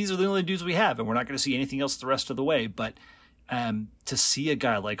 Now, maybe these are the only dudes we have, and we're not going to see anything else the rest of the way, but to see a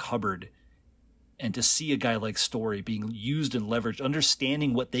guy like Hubbard and to see a guy like Story being used and leveraged,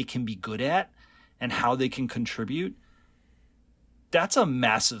 understanding what they can be good at and how they can contribute, that's a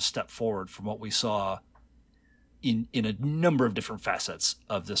massive step forward from what we saw in a number of different facets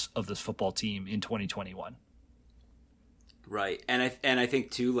of this football team in 2021. Right. And I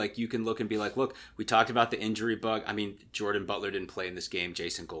think too, you can look and be like, look, we talked about the injury bug. I mean, Jordan Butler didn't play in this game.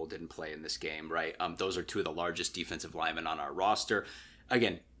 Jason Gold didn't play in this game, right? Those are 2 of the largest defensive linemen on our roster.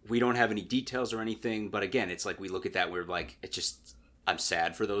 Again, we don't have any details or anything, but again, it's we look at that, we're I'm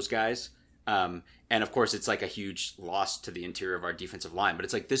sad for those guys. And of course it's a huge loss to the interior of our defensive line, but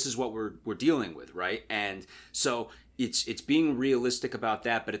it's this is what we're dealing with, right? And so it's being realistic about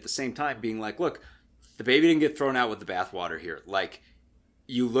that, but at the same time being look, the baby didn't get thrown out with the bathwater here.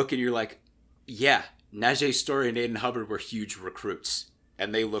 You look and you're yeah, Najee Story and Aiden Hubbard were huge recruits,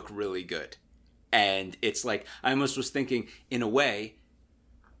 and they look really good. And it's I almost was thinking, in a way,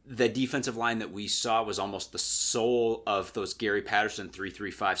 the defensive line that we saw was almost the soul of those Gary Patterson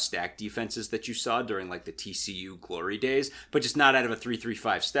 3-3-5 stack defenses that you saw during the TCU glory days, but just not out of a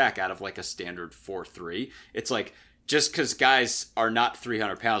 3-3-5 stack, out of a standard 4-3. It's just because guys are not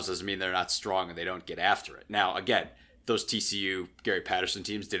 300 pounds doesn't mean they're not strong and they don't get after it. Now, again, those TCU Gary Patterson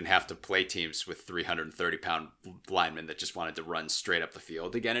teams didn't have to play teams with 330-pound linemen that just wanted to run straight up the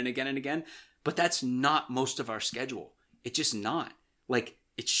field again and again and again. But that's not most of our schedule. It's just not.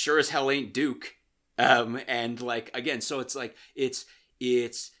 It sure as hell ain't Duke. And again, so it's I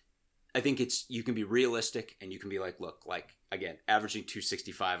think you can be realistic and you can be look, again, averaging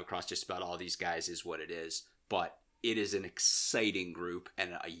 265 across just about all these guys is what it is. But it is an exciting group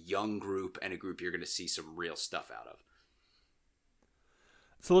and a young group and a group you're going to see some real stuff out of.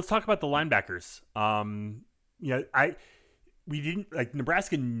 So let's talk about the linebackers. We didn't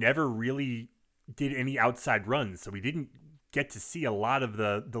Nebraska never really did any outside runs, so we didn't get to see a lot of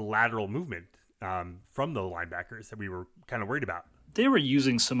the lateral movement from the linebackers that we were kind of worried about. They were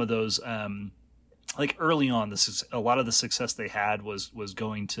using some of those early on. A lot of the success they had was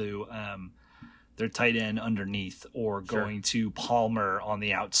going to their tight end underneath or going to Palmer on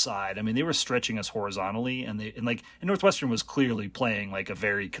the outside. I mean, they were stretching us horizontally, and Northwestern was clearly playing a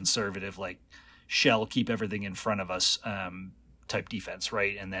very conservative, shell, keep everything in front of us type defense,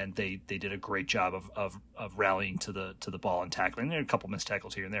 right? And then they did a great job of rallying to the ball and tackling. There are a couple missed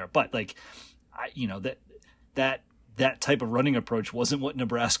tackles here and there, but that type of running approach wasn't what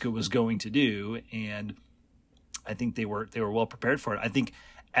Nebraska was going to do, and I think they were well prepared for it. I think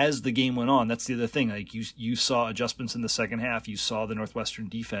as the game went on, that's the other thing. You saw adjustments in the second half. You saw the Northwestern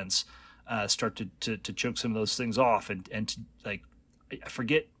defense start to choke some of those things off, and I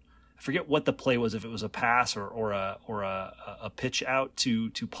forget what the play was, if it was a pass or a pitch out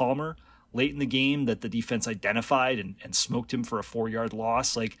to Palmer late in the game that the defense identified and smoked him for a 4-yard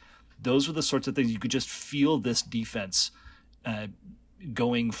loss. Those were the sorts of things you could just feel this defense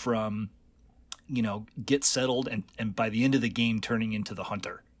going from get settled and by the end of the game turning into the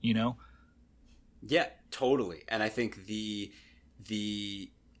hunter, Yeah, totally. And I think the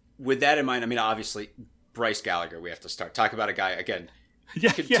with that in mind, I mean, obviously Bryce Gallagher, we have to start talk about a guy again.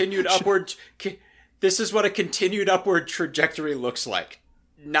 Continued upward. This is what a continued upward trajectory looks like.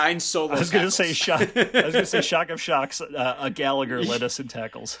 9 solo. I was going to say shock. I was going to say shock of shocks. A Gallagher led us in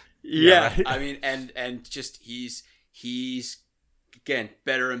tackles. Yeah, right. I mean, and just he's again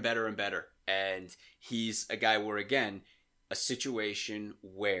better and better and better, and he's a guy where again a situation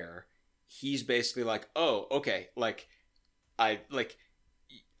where he's basically oh, okay,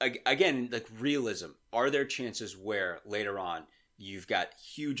 again, like realism. Are there chances where later on you've got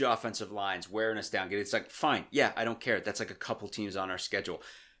huge offensive lines wearing us down? It's like, fine, yeah, I don't care. That's like a couple teams on our schedule.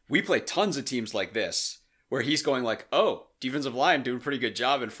 We play tons of teams like this where he's going like, oh, defensive line doing a pretty good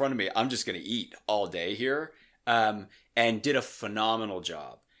job in front of me. I'm just going to eat all day here. And did a phenomenal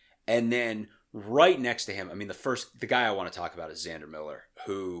job. And then right next to him, I mean, the guy I want to talk about is Xander Miller,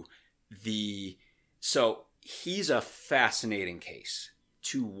 so he's a fascinating case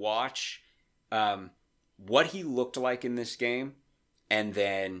to watch what he looked like in this game and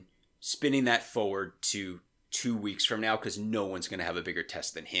then spinning that forward to 2 weeks from now, because no one's going to have a bigger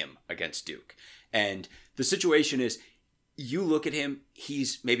test than him against Duke. And the situation is, you look at him,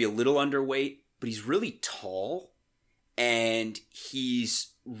 he's maybe a little underweight, but he's really tall, and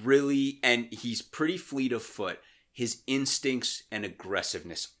he's pretty fleet of foot. His instincts and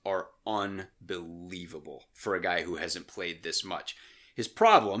aggressiveness are unbelievable for a guy who hasn't played this much. His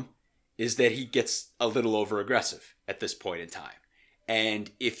problem is that he gets a little over aggressive at this point in time. And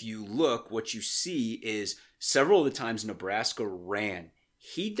if you look, what you see is several of the times Nebraska ran,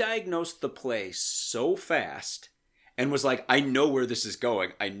 he diagnosed the play so fast and was like, I know where this is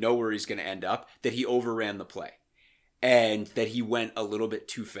going. I know where he's going to end up, that he overran the play and that he went a little bit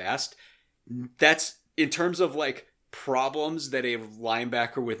too fast. That's in terms of like problems that a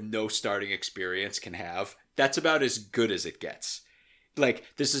linebacker with no starting experience can have. That's about as good as it gets. Like,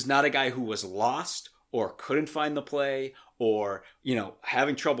 this is not a guy who was lost or couldn't find the play or,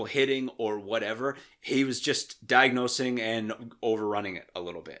 having trouble hitting or whatever. He was just diagnosing and overrunning it a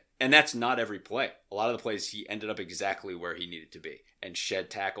little bit. And that's not every play. A lot of the plays, he ended up exactly where he needed to be and shed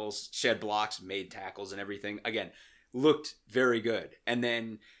blocks, made tackles and everything. Again, looked very good. And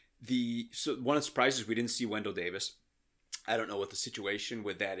then one of the surprises, we didn't see Wendell Davis. I don't know what the situation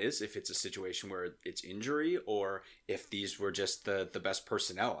with that is, if it's a situation where it's injury or if these were just the best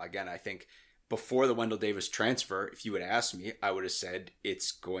personnel. Again, I think before the Wendell Davis transfer, if you had asked me, I would have said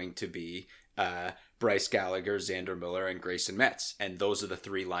it's going to be Bryce Gallagher, Xander Miller, and Grayson Metz. And those are the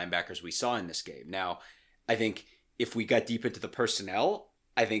three linebackers we saw in this game. Now, I think if we got deep into the personnel,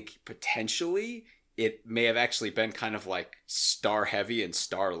 I think potentially it may have actually been kind of like star heavy and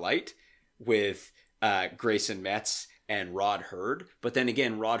star light with Grayson Metz and Rod Hurd. But then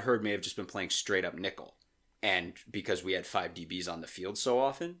again, Rod Hurd may have just been playing straight up nickel, and because we had 5 DBs on the field so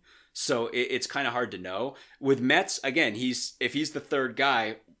often. So it's kind of hard to know. With Metz, again, if he's the third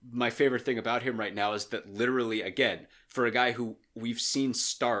guy, my favorite thing about him right now is that literally, again, for a guy who we've seen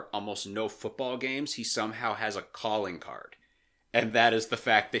start almost no football games, he somehow has a calling card. And that is the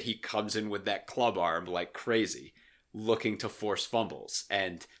fact that he comes in with that club arm like crazy, looking to force fumbles.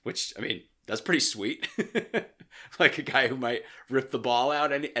 And which, I mean, that's pretty sweet. Like a guy who might rip the ball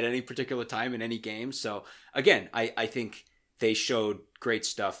out at any particular time in any game. So again, I think they showed great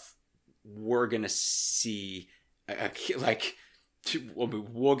stuff. We're going to see,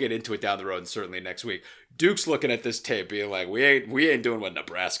 we'll get into it down the road and certainly next week. Duke's looking at this tape being like, we ain't doing what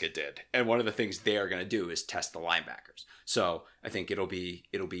Nebraska did. And one of the things they are going to do is test the linebackers. So I think it'll be,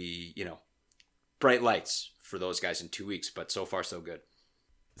 bright lights for those guys in 2 weeks, but so far so good.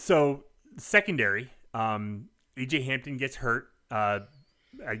 So secondary, AJ Hampton gets hurt.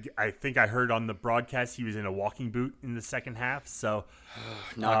 I think I heard on the broadcast he was in a walking boot in the second half. So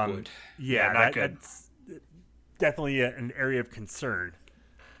not good. Yeah, not good. That's definitely an area of concern.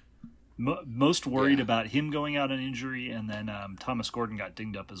 Most worried about him going out on injury, and then Thomas Gordon got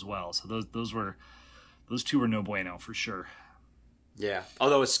dinged up as well. So those two were no bueno for sure. Yeah.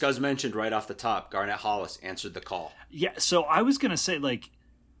 Although, as Scuzz mentioned right off the top, Garnett Hollis answered the call. Yeah. So I was gonna say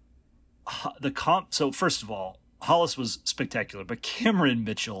So first of all, Hollis was spectacular, but Cameron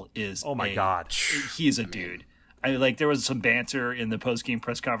Mitchell is God, he's a dude. There was some banter in the post-game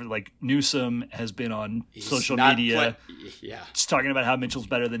press conference. Like, Newsome has been on social media, just talking about how Mitchell's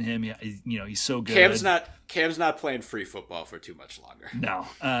better than him. He's so good. Cam's not playing free football for too much longer. No,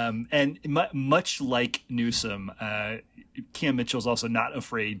 and much like Newsome, Cam Mitchell's also not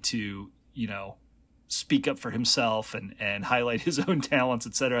afraid to speak up for himself and highlight his own talents,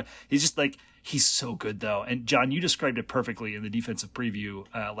 etc. He's just he's so good though. And John, you described it perfectly in the defensive preview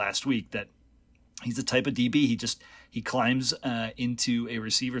last week that he's the type of DB. He climbs into a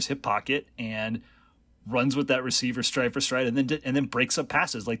receiver's hip pocket and runs with that receiver stride for stride, and then breaks up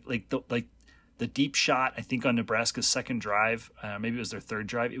passes like the deep shot. I think on Nebraska's second drive, maybe it was their third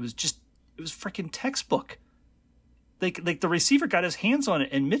drive. It was freaking textbook. Like the receiver got his hands on it,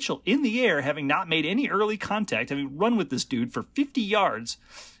 and Mitchell in the air, having not made any early contact, having run with this dude for 50 yards,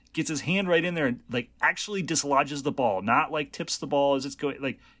 gets his hand right in there and actually dislodges the ball, not tips the ball as it's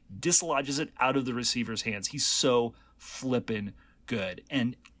going, dislodges it out of the receiver's hands. He's so flippin' good.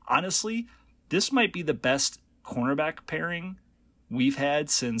 And honestly, this might be the best cornerback pairing we've had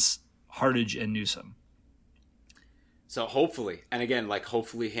since Hardage and Newsome. So hopefully, and again, like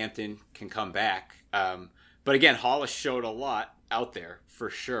hopefully Hampton can come back. But again, Hollis showed a lot out there for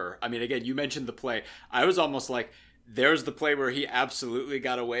sure. I mean, again, you mentioned the play. I was almost like, there's the play where he absolutely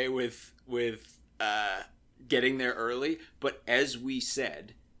got away with getting there early. But as we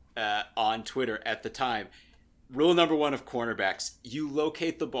said on Twitter at the time, rule number one of cornerbacks, you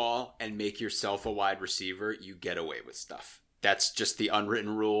locate the ball and make yourself a wide receiver, you get away with stuff. That's just the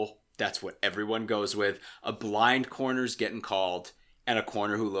unwritten rule. That's what everyone goes with. A blind corner's getting called, and a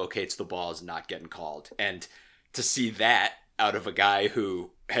corner who locates the ball is not getting called. And to see that out of a guy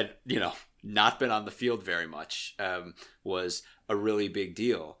who had, not been on the field very much was a really big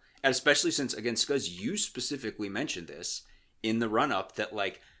deal. And especially since, again, Scuzz, you specifically mentioned this in the run-up that,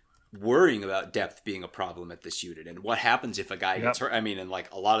 like, worrying about depth being a problem at this unit and what happens if a guy gets hurt. I mean, and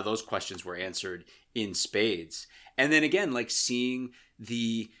like a lot of those questions were answered in spades. And then again, like seeing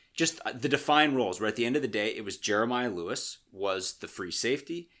the defined roles, where at the end of the day, it was Jeremiah Lewis was the free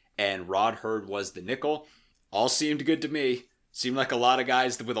safety and Rod Hurd was the nickel. All seemed good to me. Seemed like a lot of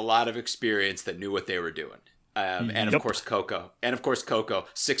guys with a lot of experience that knew what they were doing. And of course, Coco.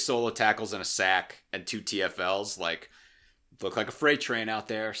 6 solo tackles and a sack and 2 TFLs. Like, look like a freight train out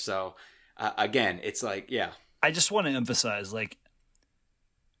there. So again, it's like, yeah. I just want to emphasize, like,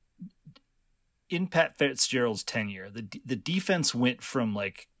 in Pat Fitzgerald's tenure, the defense went from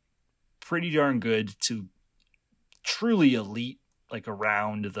like pretty darn good to truly elite, like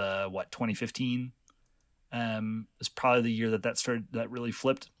around the 2015 is probably the year that really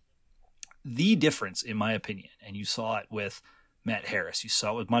flipped. The difference, in my opinion, and you saw it with Matt Harris, you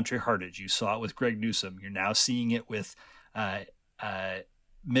saw it with Montre Hardage, you saw it with Greg Newsome, you're now seeing it with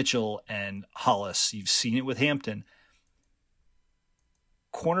Mitchell and Hollis. You've seen it with Hampton.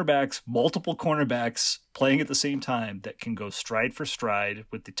 Cornerbacks, multiple cornerbacks playing at the same time that can go stride for stride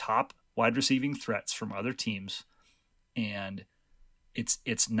with the top wide receiving threats from other teams. And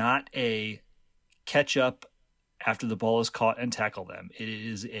it's not a catch up after the ball is caught and tackle them. It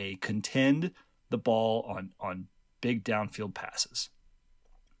is a contend the ball on big downfield passes.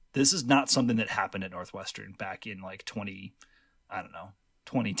 This is not something that happened at Northwestern back in like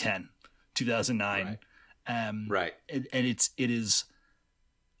 2010, 2009. Right. And it is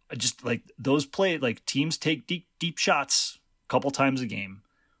just like those teams take deep shots a couple times a game.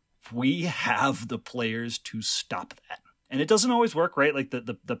 We have the players to stop that. And it doesn't always work, right? Like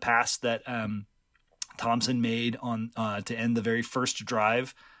the pass that Thompson made on to end the very first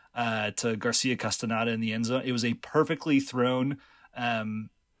drive to Garcia Castaneda in the end zone. It was a perfectly thrown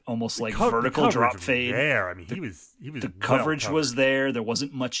almost like vertical drop fade. There, I mean, he was. The coverage was there. There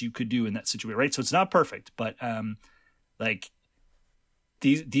wasn't much you could do in that situation, right? So it's not perfect, but like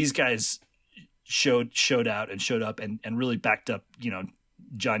these guys showed out and showed up and really backed up.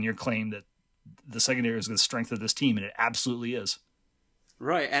 John, your claim that the secondary is the strength of this team, and it absolutely is.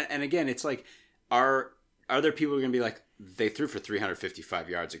 Right, and again, it's like, are there people who are going to be like, they threw for 355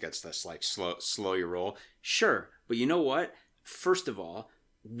 yards against us, like slow your roll? Sure, but you know what? First of all,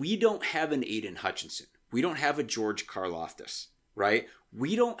 we don't have an Aiden Hutchinson. We don't have a George Karlaftis, right?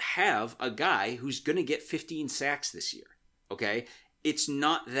 We don't have a guy who's going to get 15 sacks this year, okay? It's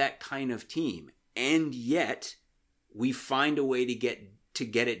not that kind of team. And yet, we find a way to get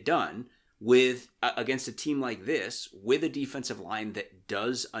it done with against a team like this, with a defensive line that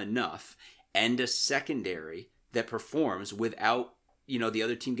does enough and a secondary that performs without, the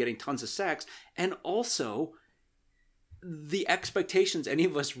other team getting tons of sacks. And also the expectations any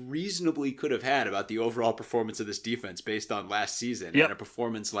of us reasonably could have had about the overall performance of this defense based on last season and a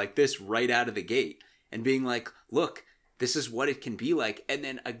performance like this right out of the gate, and being like, look, this is what it can be like. And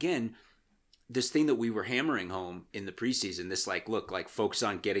then again, this thing that we were hammering home in the preseason, this focus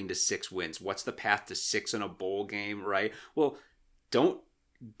on getting to 6 wins. What's the path to 6 in a bowl game, right? Well, don't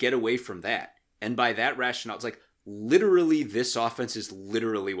get away from that. And by that rationale, it's like, literally, this offense is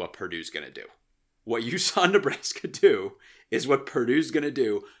literally what Purdue's going to do. What you saw Nebraska do is what Purdue's going to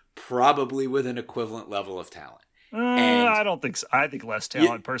do, probably with an equivalent level of talent. I don't think so. I think less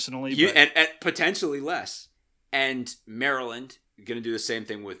talent, personally. And potentially less. And Maryland going to do the same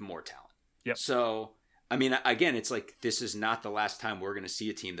thing with more talent. Yep. So, I mean, again, it's like, this is not the last time we're going to see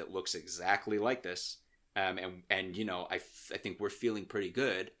a team that looks exactly like this. I think we're feeling pretty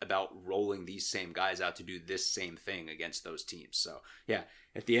good about rolling these same guys out to do this same thing against those teams. So, yeah,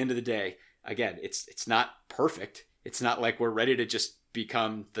 at the end of the day, again, it's not perfect. It's not like we're ready to just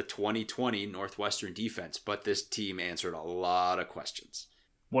become the 2020 Northwestern defense, but this team answered a lot of questions.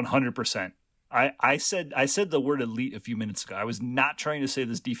 100%. I said the word elite a few minutes ago. I was not trying to say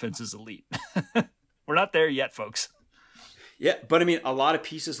this defense is elite. We're not there yet, folks. Yeah, but I mean, a lot of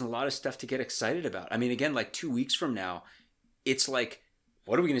pieces and a lot of stuff to get excited about. I mean, again, like 2 weeks from now, it's like,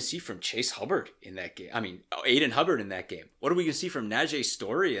 what are we going to see from Chase Hubbard in that game? I mean, Aiden Hubbard in that game. What are we going to see from Najee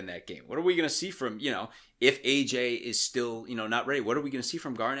Story in that game? What are we going to see from, if AJ is still, not ready, what are we going to see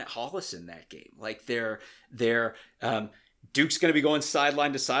from Garnett Hollis in that game? Like Duke's going to be going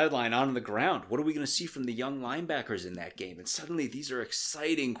sideline to sideline on the ground. What are we going to see from the young linebackers in that game? And suddenly these are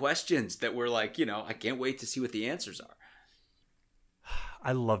exciting questions that we're like, I can't wait to see what the answers are.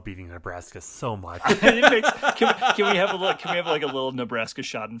 I love beating Nebraska so much. Can we have a look? Can we have like a little Nebraska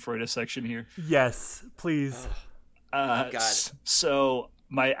Schadenfreude section here? Yes, please. God. So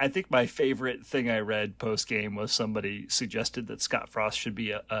I think my favorite thing I read post game was somebody suggested that Scott Frost should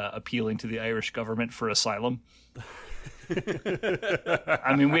be appealing to the Irish government for asylum.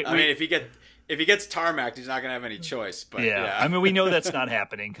 I mean, if he gets tarmacked, he's not going to have any choice. But yeah. I mean, we know that's not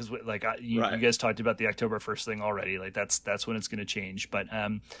happening because, you guys talked about the October 1st thing already. Like, that's when it's going to change. But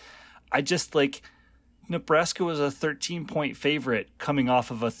I just Nebraska was a 13-point favorite coming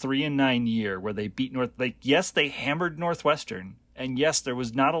off of a 3-9 year where they beat yes, they hammered Northwestern, and yes, there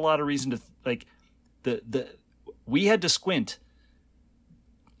was not a lot of reason to we had to squint,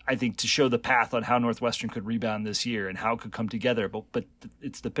 I think, to show the path on how Northwestern could rebound this year and how it could come together. But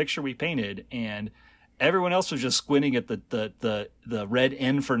it's the picture we painted, and everyone else was just squinting at the red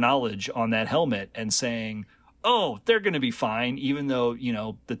N for knowledge on that helmet and saying, "Oh, they're going to be fine," even though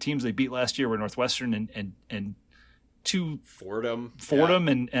the teams they beat last year were Northwestern and Fordham,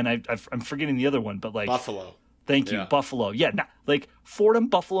 and I'm forgetting the other one, but Buffalo. Thank you, Buffalo. Yeah, Fordham,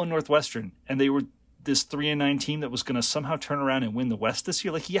 Buffalo, and Northwestern, and they were this 3-9 team that was going to somehow turn around and win the West this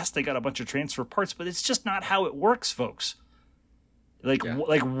year. Yes, they got a bunch of transfer parts, but it's just not how it works, folks.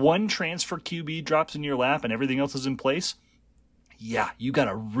 One transfer QB drops in your lap and everything else is in place. Yeah, you got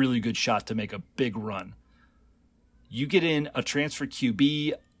a really good shot to make a big run. You get in a transfer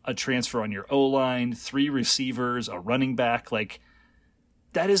QB, a transfer on your O-line, 3 receivers, a running back.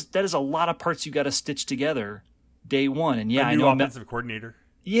 That is a lot of parts you got to stitch together day one. And I know offensive coordinator.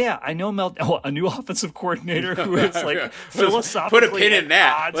 Yeah, I know a new offensive coordinator who is philosophically put a pin in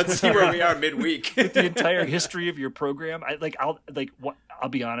that. Let's see where we are midweek. With the entire history of your program. I'll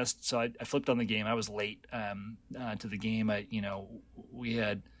be honest. So I flipped on the game. I was late to the game.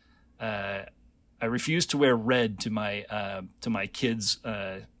 I refused to wear red to my kids'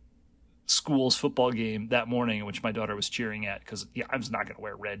 school's football game that morning, in which my daughter was cheering at, because I was not going to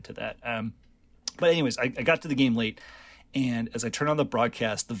wear red to that. But anyways, I got to the game late. And as I turn on the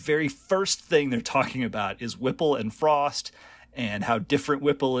broadcast, the very first thing they're talking about is Whipple and Frost and how different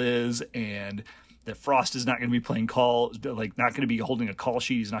Whipple is, and that Frost is not going to be playing not going to be holding a call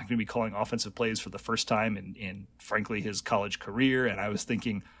sheet. He's not going to be calling offensive plays for the first time in frankly, his college career. And I was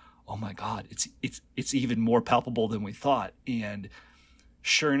thinking, oh my God, it's even more palpable than we thought. And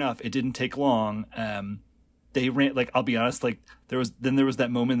sure enough, it didn't take long. They ran, I'll be honest, there was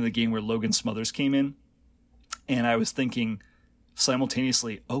that moment in the game where Logan Smothers came in. And I was thinking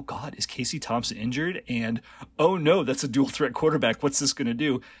simultaneously, oh God, is Casey Thompson injured? And oh no, that's a dual threat quarterback. What's this going to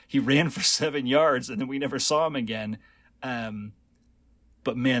do? He ran for 7 yards and then we never saw him again.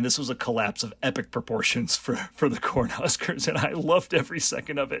 But man, this was a collapse of epic proportions for the Cornhuskers, and I loved every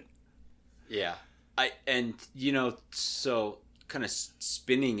second of it. Yeah. So kind of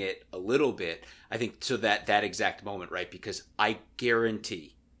spinning it a little bit, I think, so that exact moment, right? Because I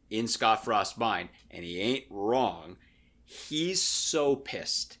guarantee in Scott Frost's mind, and he ain't wrong, he's so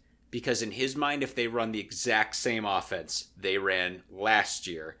pissed because in his mind, if they run the exact same offense they ran last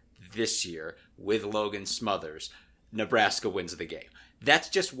year, this year, with Logan Smothers, Nebraska wins the game. That's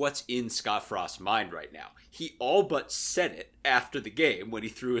just what's in Scott Frost's mind right now. He all but said it after the game when he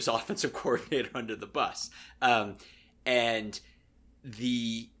threw his offensive coordinator under the bus.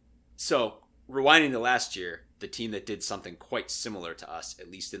 So rewinding to last year, the team that did something quite similar to us,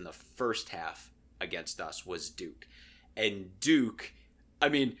 at least in the first half against us, was Duke. And Duke, I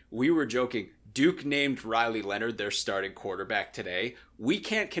mean, we were joking, Duke named Riley Leonard their starting quarterback today. We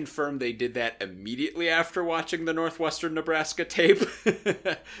can't confirm they did that immediately after watching the Northwestern Nebraska tape,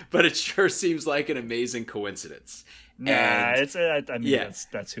 but it sure seems like an amazing coincidence. That's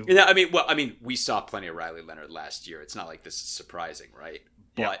who. We saw plenty of Riley Leonard last year. It's not like this is surprising, right?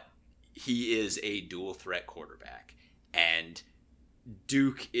 But he is a dual threat quarterback, and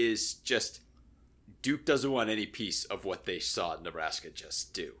Duke doesn't want any piece of what they saw Nebraska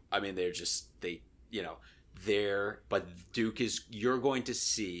just do. I mean, but you're going to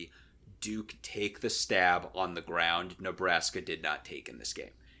see Duke take the stab on the ground Nebraska did not take in this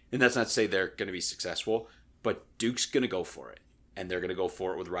game. And that's not to say they're going to be successful, but Duke's going to go for it. And they're going to go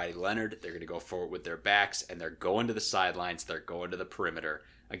for it with Riley Leonard. They're going to go for it with their backs, and they're going to the sidelines. They're going to the perimeter.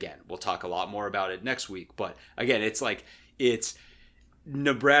 Again, we'll talk a lot more about it next week. But again, it's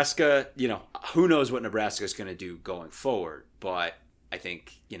Nebraska, who knows what Nebraska is going to do going forward. But I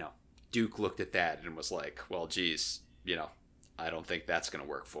think, Duke looked at that and was like, well, geez, I don't think that's going to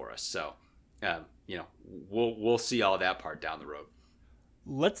work for us. So, we'll see all that part down the road.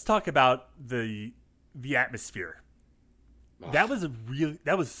 Let's talk about the atmosphere. That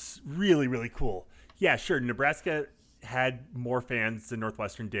was really, really cool. Yeah, sure. Nebraska had more fans than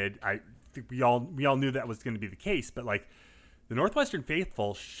Northwestern did. I think we all knew that was going to be the case, but like the Northwestern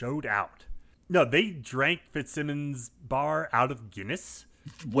faithful showed out. No, they drank Fitzsimmons bar out of Guinness.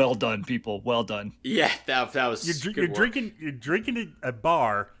 Well done, people. Well done. Yeah, that was you're drinking a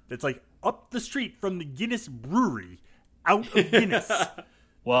bar that's like up the street from the Guinness brewery out of Guinness.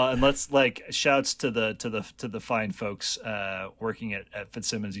 Well, and let's shouts to the fine folks working at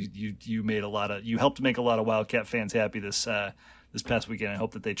Fitzsimmons. You helped make a lot of Wildcat fans happy this past weekend. I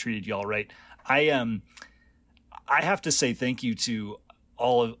hope that they treated you all right. I have to say thank you to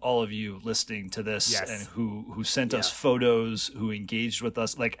all of you listening to this, yes, and who sent us photos, who engaged with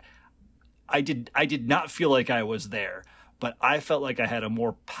us. Like I did not feel like I was there, but I felt like I had a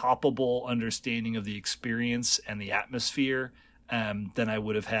more palpable understanding of the experience and the atmosphere than I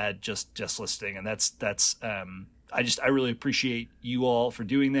would have had just listening. And that's I really appreciate you all for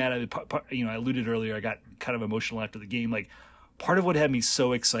doing that. I alluded earlier, I got kind of emotional after the game. Like part of what had me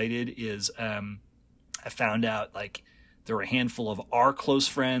so excited is I found out like there were a handful of our close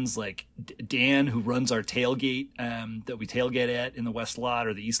friends, like Dan, who runs our tailgate that we tailgate at in the West Lot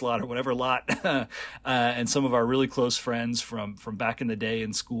or the East Lot or whatever lot, and some of our really close friends from back in the day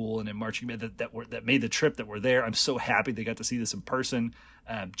in school and in marching band that made the trip, that were there. I'm so happy they got to see this in person.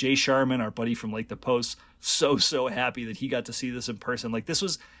 Jay Sharman, our buddy from Lake the Post, so happy that he got to see this in person. Like this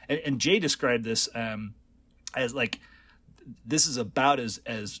was, and Jay described this as like this is about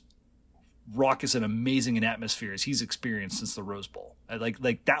as raucous and amazing an atmosphere as he's experienced since the Rose Bowl.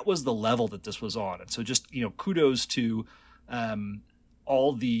 Like that was the level that this was on. And so just, kudos to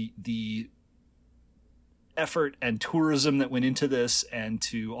all the effort and tourism that went into this, and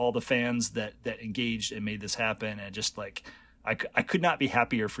to all the fans that engaged and made this happen. And just like, I could not be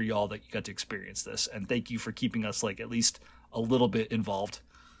happier for y'all that you got to experience this. And thank you for keeping us like at least a little bit involved.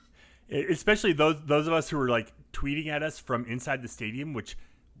 Especially those of us who were like tweeting at us from inside the stadium, which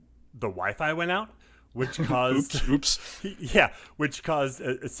the Wi-Fi went out, which caused which caused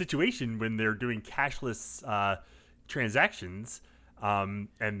a situation when they're doing cashless transactions, and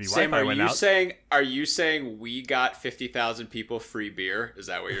the Sam, Wi-Fi went out. Are you saying we got 50,000 people free beer? Is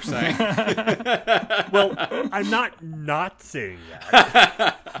that what you're saying? Well, I'm not saying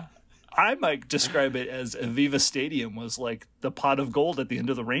that. I might describe it as Aviva Stadium was like the pot of gold at the end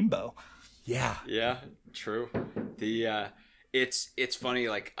of the rainbow. Yeah, true. It's funny,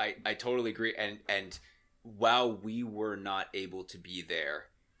 like I totally agree, and while we were not able to be there,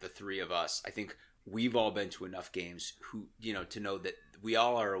 the three of us, I think we've all been to enough games to know that we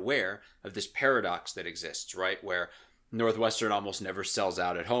all are aware of this paradox that exists, right? Where Northwestern almost never sells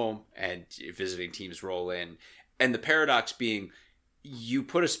out at home and visiting teams roll in. And the paradox being, you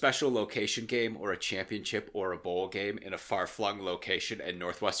put a special location game or a championship or a bowl game in a far-flung location and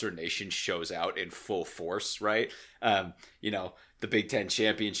Northwestern Nation shows out in full force, right? The Big Ten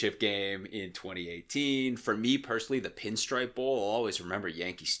championship game in 2018. For me personally, the Pinstripe Bowl, I'll always remember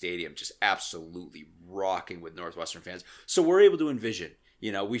Yankee Stadium just absolutely rocking with Northwestern fans. So we're able to envision,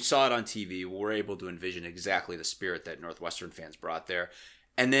 we saw it on TV. We're able to envision exactly the spirit that Northwestern fans brought there.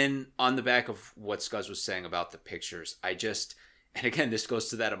 And then on the back of what Scuzz was saying about the pictures, and again, this goes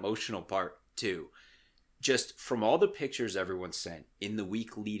to that emotional part too. Just from all the pictures everyone sent in the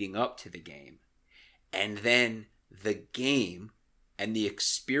week leading up to the game, and then the game and the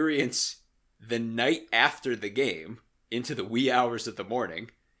experience the night after the game into the wee hours of the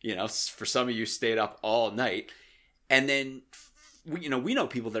morning, for some of you stayed up all night. And then, we know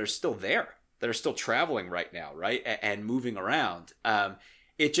people that are still there, that are still traveling right now, right? And moving around.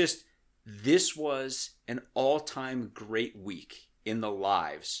 This was an all-time great week in the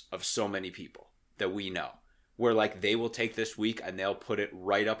lives of so many people that we know, where like they will take this week and they'll put it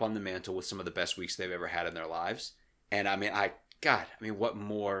right up on the mantle with some of the best weeks they've ever had in their lives. And what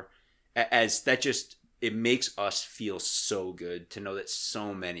more, as that just, it makes us feel so good to know that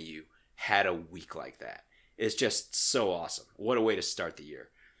so many of you had a week like that. It's just so awesome. What a way to start the year.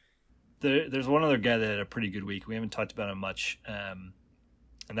 There's one other guy that had a pretty good week. We haven't talked about him much, and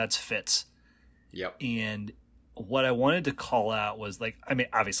that's Fitz. Yep. And what I wanted to call out was, like, I mean,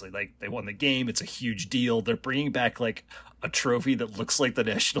 obviously, like, they won the game. It's a huge deal. They're bringing back, like, a trophy that looks like the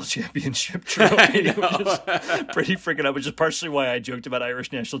national championship trophy, which is pretty freaking up, which is partially why I joked about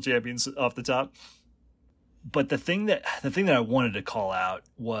Irish national champions off the top. But the thing that I wanted to call out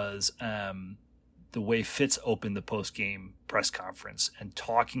was the way Fitz opened the post-game press conference and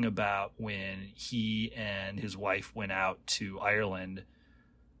talking about when he and his wife went out to Ireland,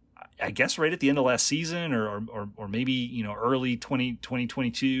 I guess right at the end of last season or maybe, you know, early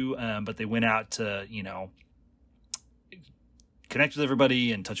 2022. But they went out to, you know, connect with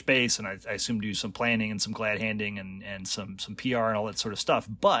everybody and touch base. And I assume do some planning and some glad handing and some PR and all that sort of stuff.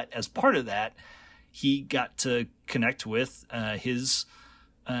 But as part of that, he got to connect with his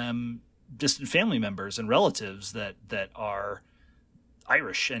distant family members and relatives that are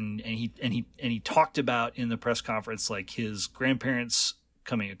Irish. And he talked about in the press conference, like, his grandparents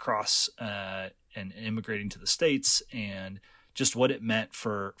coming across and immigrating to the States, and just what it meant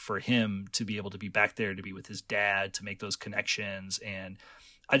for him to be able to be back there, to be with his dad, to make those connections. And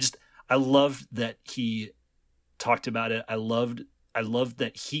I loved that he talked about it. I loved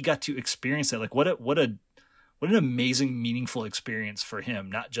that he got to experience that. Like, what an amazing, meaningful experience for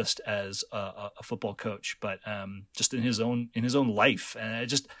him, not just as a football coach, but just in his own life. And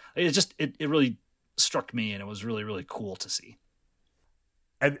it really struck me, and it was really, really cool to see.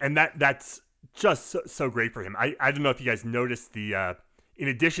 And that's just so great for him. I don't know if you guys noticed the in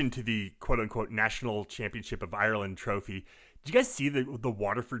addition to the quote unquote National Championship of Ireland trophy, did you guys see the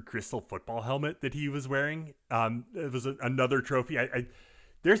Waterford Crystal football helmet that he was wearing? It was another trophy.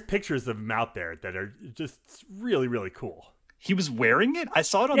 There's pictures of him out there that are just really, really cool. He was wearing it? I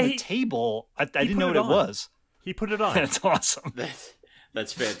saw it on the table. I didn't know what it was. He put it on. That's awesome.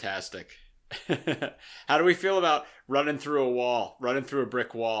 That's fantastic. How do we feel about running through a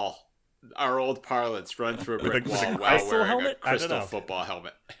brick wall? Our old parlance, run through a brick wall while wearing a crystal football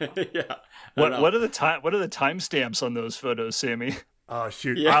helmet. Yeah. What are the timestamps on those photos, Sammy? Oh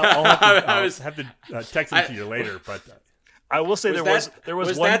shoot! Yeah. I'll have to text them to you later. But I will say there was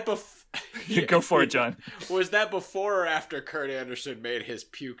one. Go for it, John. Was that before or after Kurt Anderson made his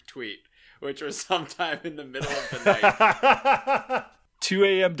puke tweet, which was sometime in the middle of the night? 2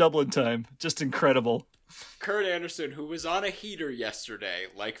 a.m. Dublin time. Just incredible. Kurt Anderson, who was on a heater yesterday,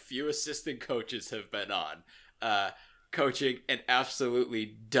 like few assistant coaches have been on, coaching an absolutely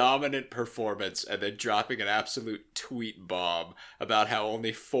dominant performance and then dropping an absolute tweet bomb about how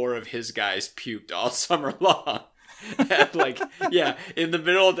only 4 of his guys puked all summer long. And in the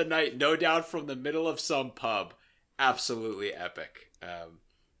middle of the night, no doubt from the middle of some pub. Absolutely epic.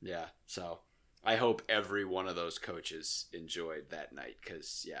 So I hope every one of those coaches enjoyed that night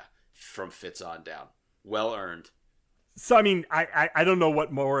because, from Fitz on down. Well earned. So, I mean, I don't know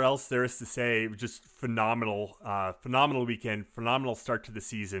what more else there is to say. Just phenomenal weekend, phenomenal start to the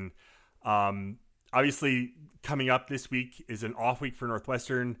season. Obviously, coming up this week is an off week for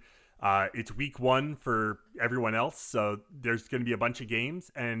Northwestern. It's week 1 for everyone else, so there's going to be a bunch of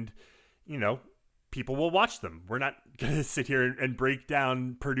games, and, you know, people will watch them. We're not going to sit here and break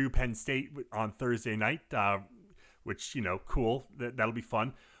down Purdue Penn State on Thursday night, which, you know, cool. That'll be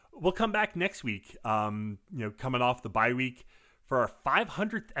fun. We'll come back next week, coming off the bye week for our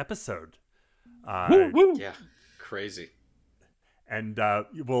 500th episode. Woo. Yeah, crazy. And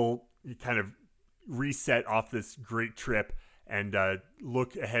we'll kind of reset off this great trip and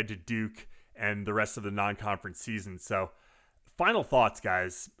look ahead to Duke and the rest of the non-conference season. So, final thoughts,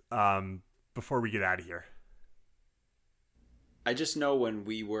 guys, before we get out of here. I just know when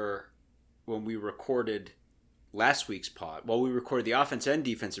we recorded last week's pod, we recorded the offense and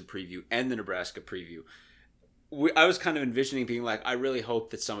defensive preview and the Nebraska preview, I was kind of envisioning being like, I really hope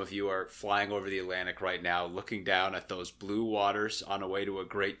that some of you are flying over the Atlantic right now, looking down at those blue waters on a way to a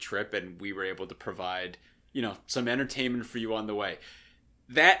great trip, and we were able to provide, some entertainment for you on the way.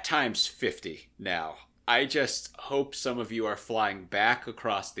 That times 50 now. I just hope some of you are flying back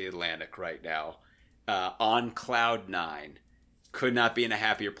across the Atlantic right now on cloud 9. Could not be in a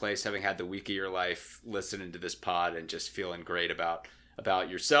happier place, having had the week of your life listening to this pod and just feeling great about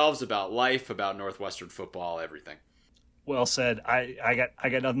yourselves, about life, about Northwestern football, everything. Well said. I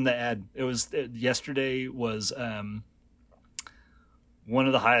got nothing to add. Yesterday was one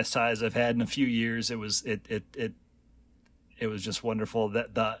of the highest highs I've had in a few years. It was just wonderful.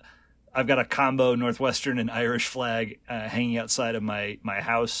 I've got a combo Northwestern and Irish flag hanging outside of my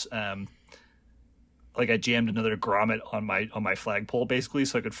house. I jammed another grommet on my flagpole basically,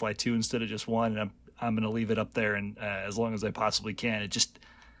 so I could fly 2 instead of just 1. And I'm going to leave it up there and as long as I possibly can.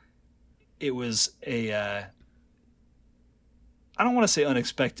 It was I don't want to say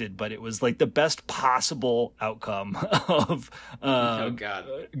unexpected, but it was like the best possible outcome of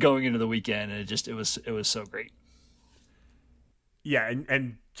going into the weekend. And it was so great. Yeah.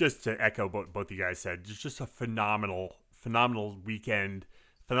 And just to echo both you guys said, just a phenomenal weekend,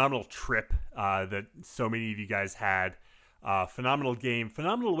 phenomenal trip that so many of you guys had. Phenomenal game,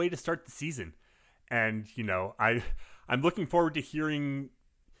 phenomenal way to start the season. And, I'm looking forward to hearing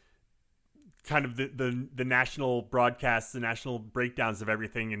kind of the national broadcasts, the national breakdowns of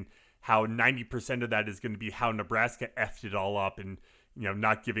everything, and how 90% of that is going to be how Nebraska effed it all up and,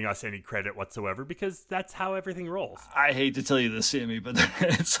 not giving us any credit whatsoever, because that's how everything rolls. I hate to tell you this, Sammy, but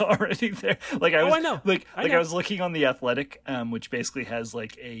it's already there. Like I know. I was looking on The Athletic, which basically has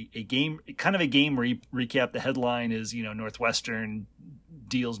like a game, kind of a game recap. The headline is, Northwestern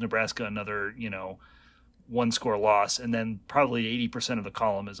deals Nebraska another, 1-score loss, and then probably 80% of the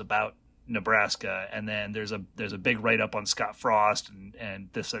column is about Nebraska, and then there's a big write up on Scott Frost and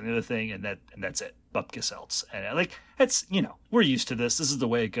this and the other thing, and that's it. Bupkis else, and it's we're used to this. This is the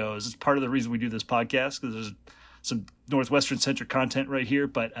way it goes. It's part of the reason we do this podcast, because there's some Northwestern centric content right here.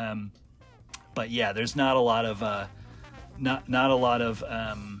 But yeah, there's not a lot of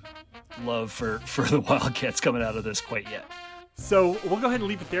love for the Wildcats coming out of this quite yet. So we'll go ahead and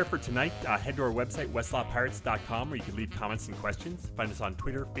leave it there for tonight. Head to our website, westlawpirates.com, where you can leave comments and questions. Find us on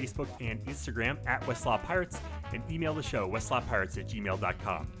Twitter, Facebook, and Instagram at westlawpirates, and email the show,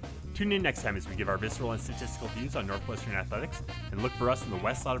 westlawpirates@gmail.com. Tune in next time as we give our visceral and statistical views on Northwestern athletics, and look for us in the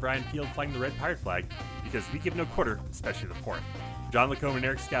west side of Ryan Field flying the red pirate flag, because we give no quarter, especially the fourth. John Lacombe and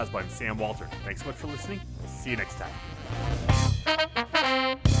Eric Skasby, I'm Sam Walter. Thanks so much for listening. See you next time.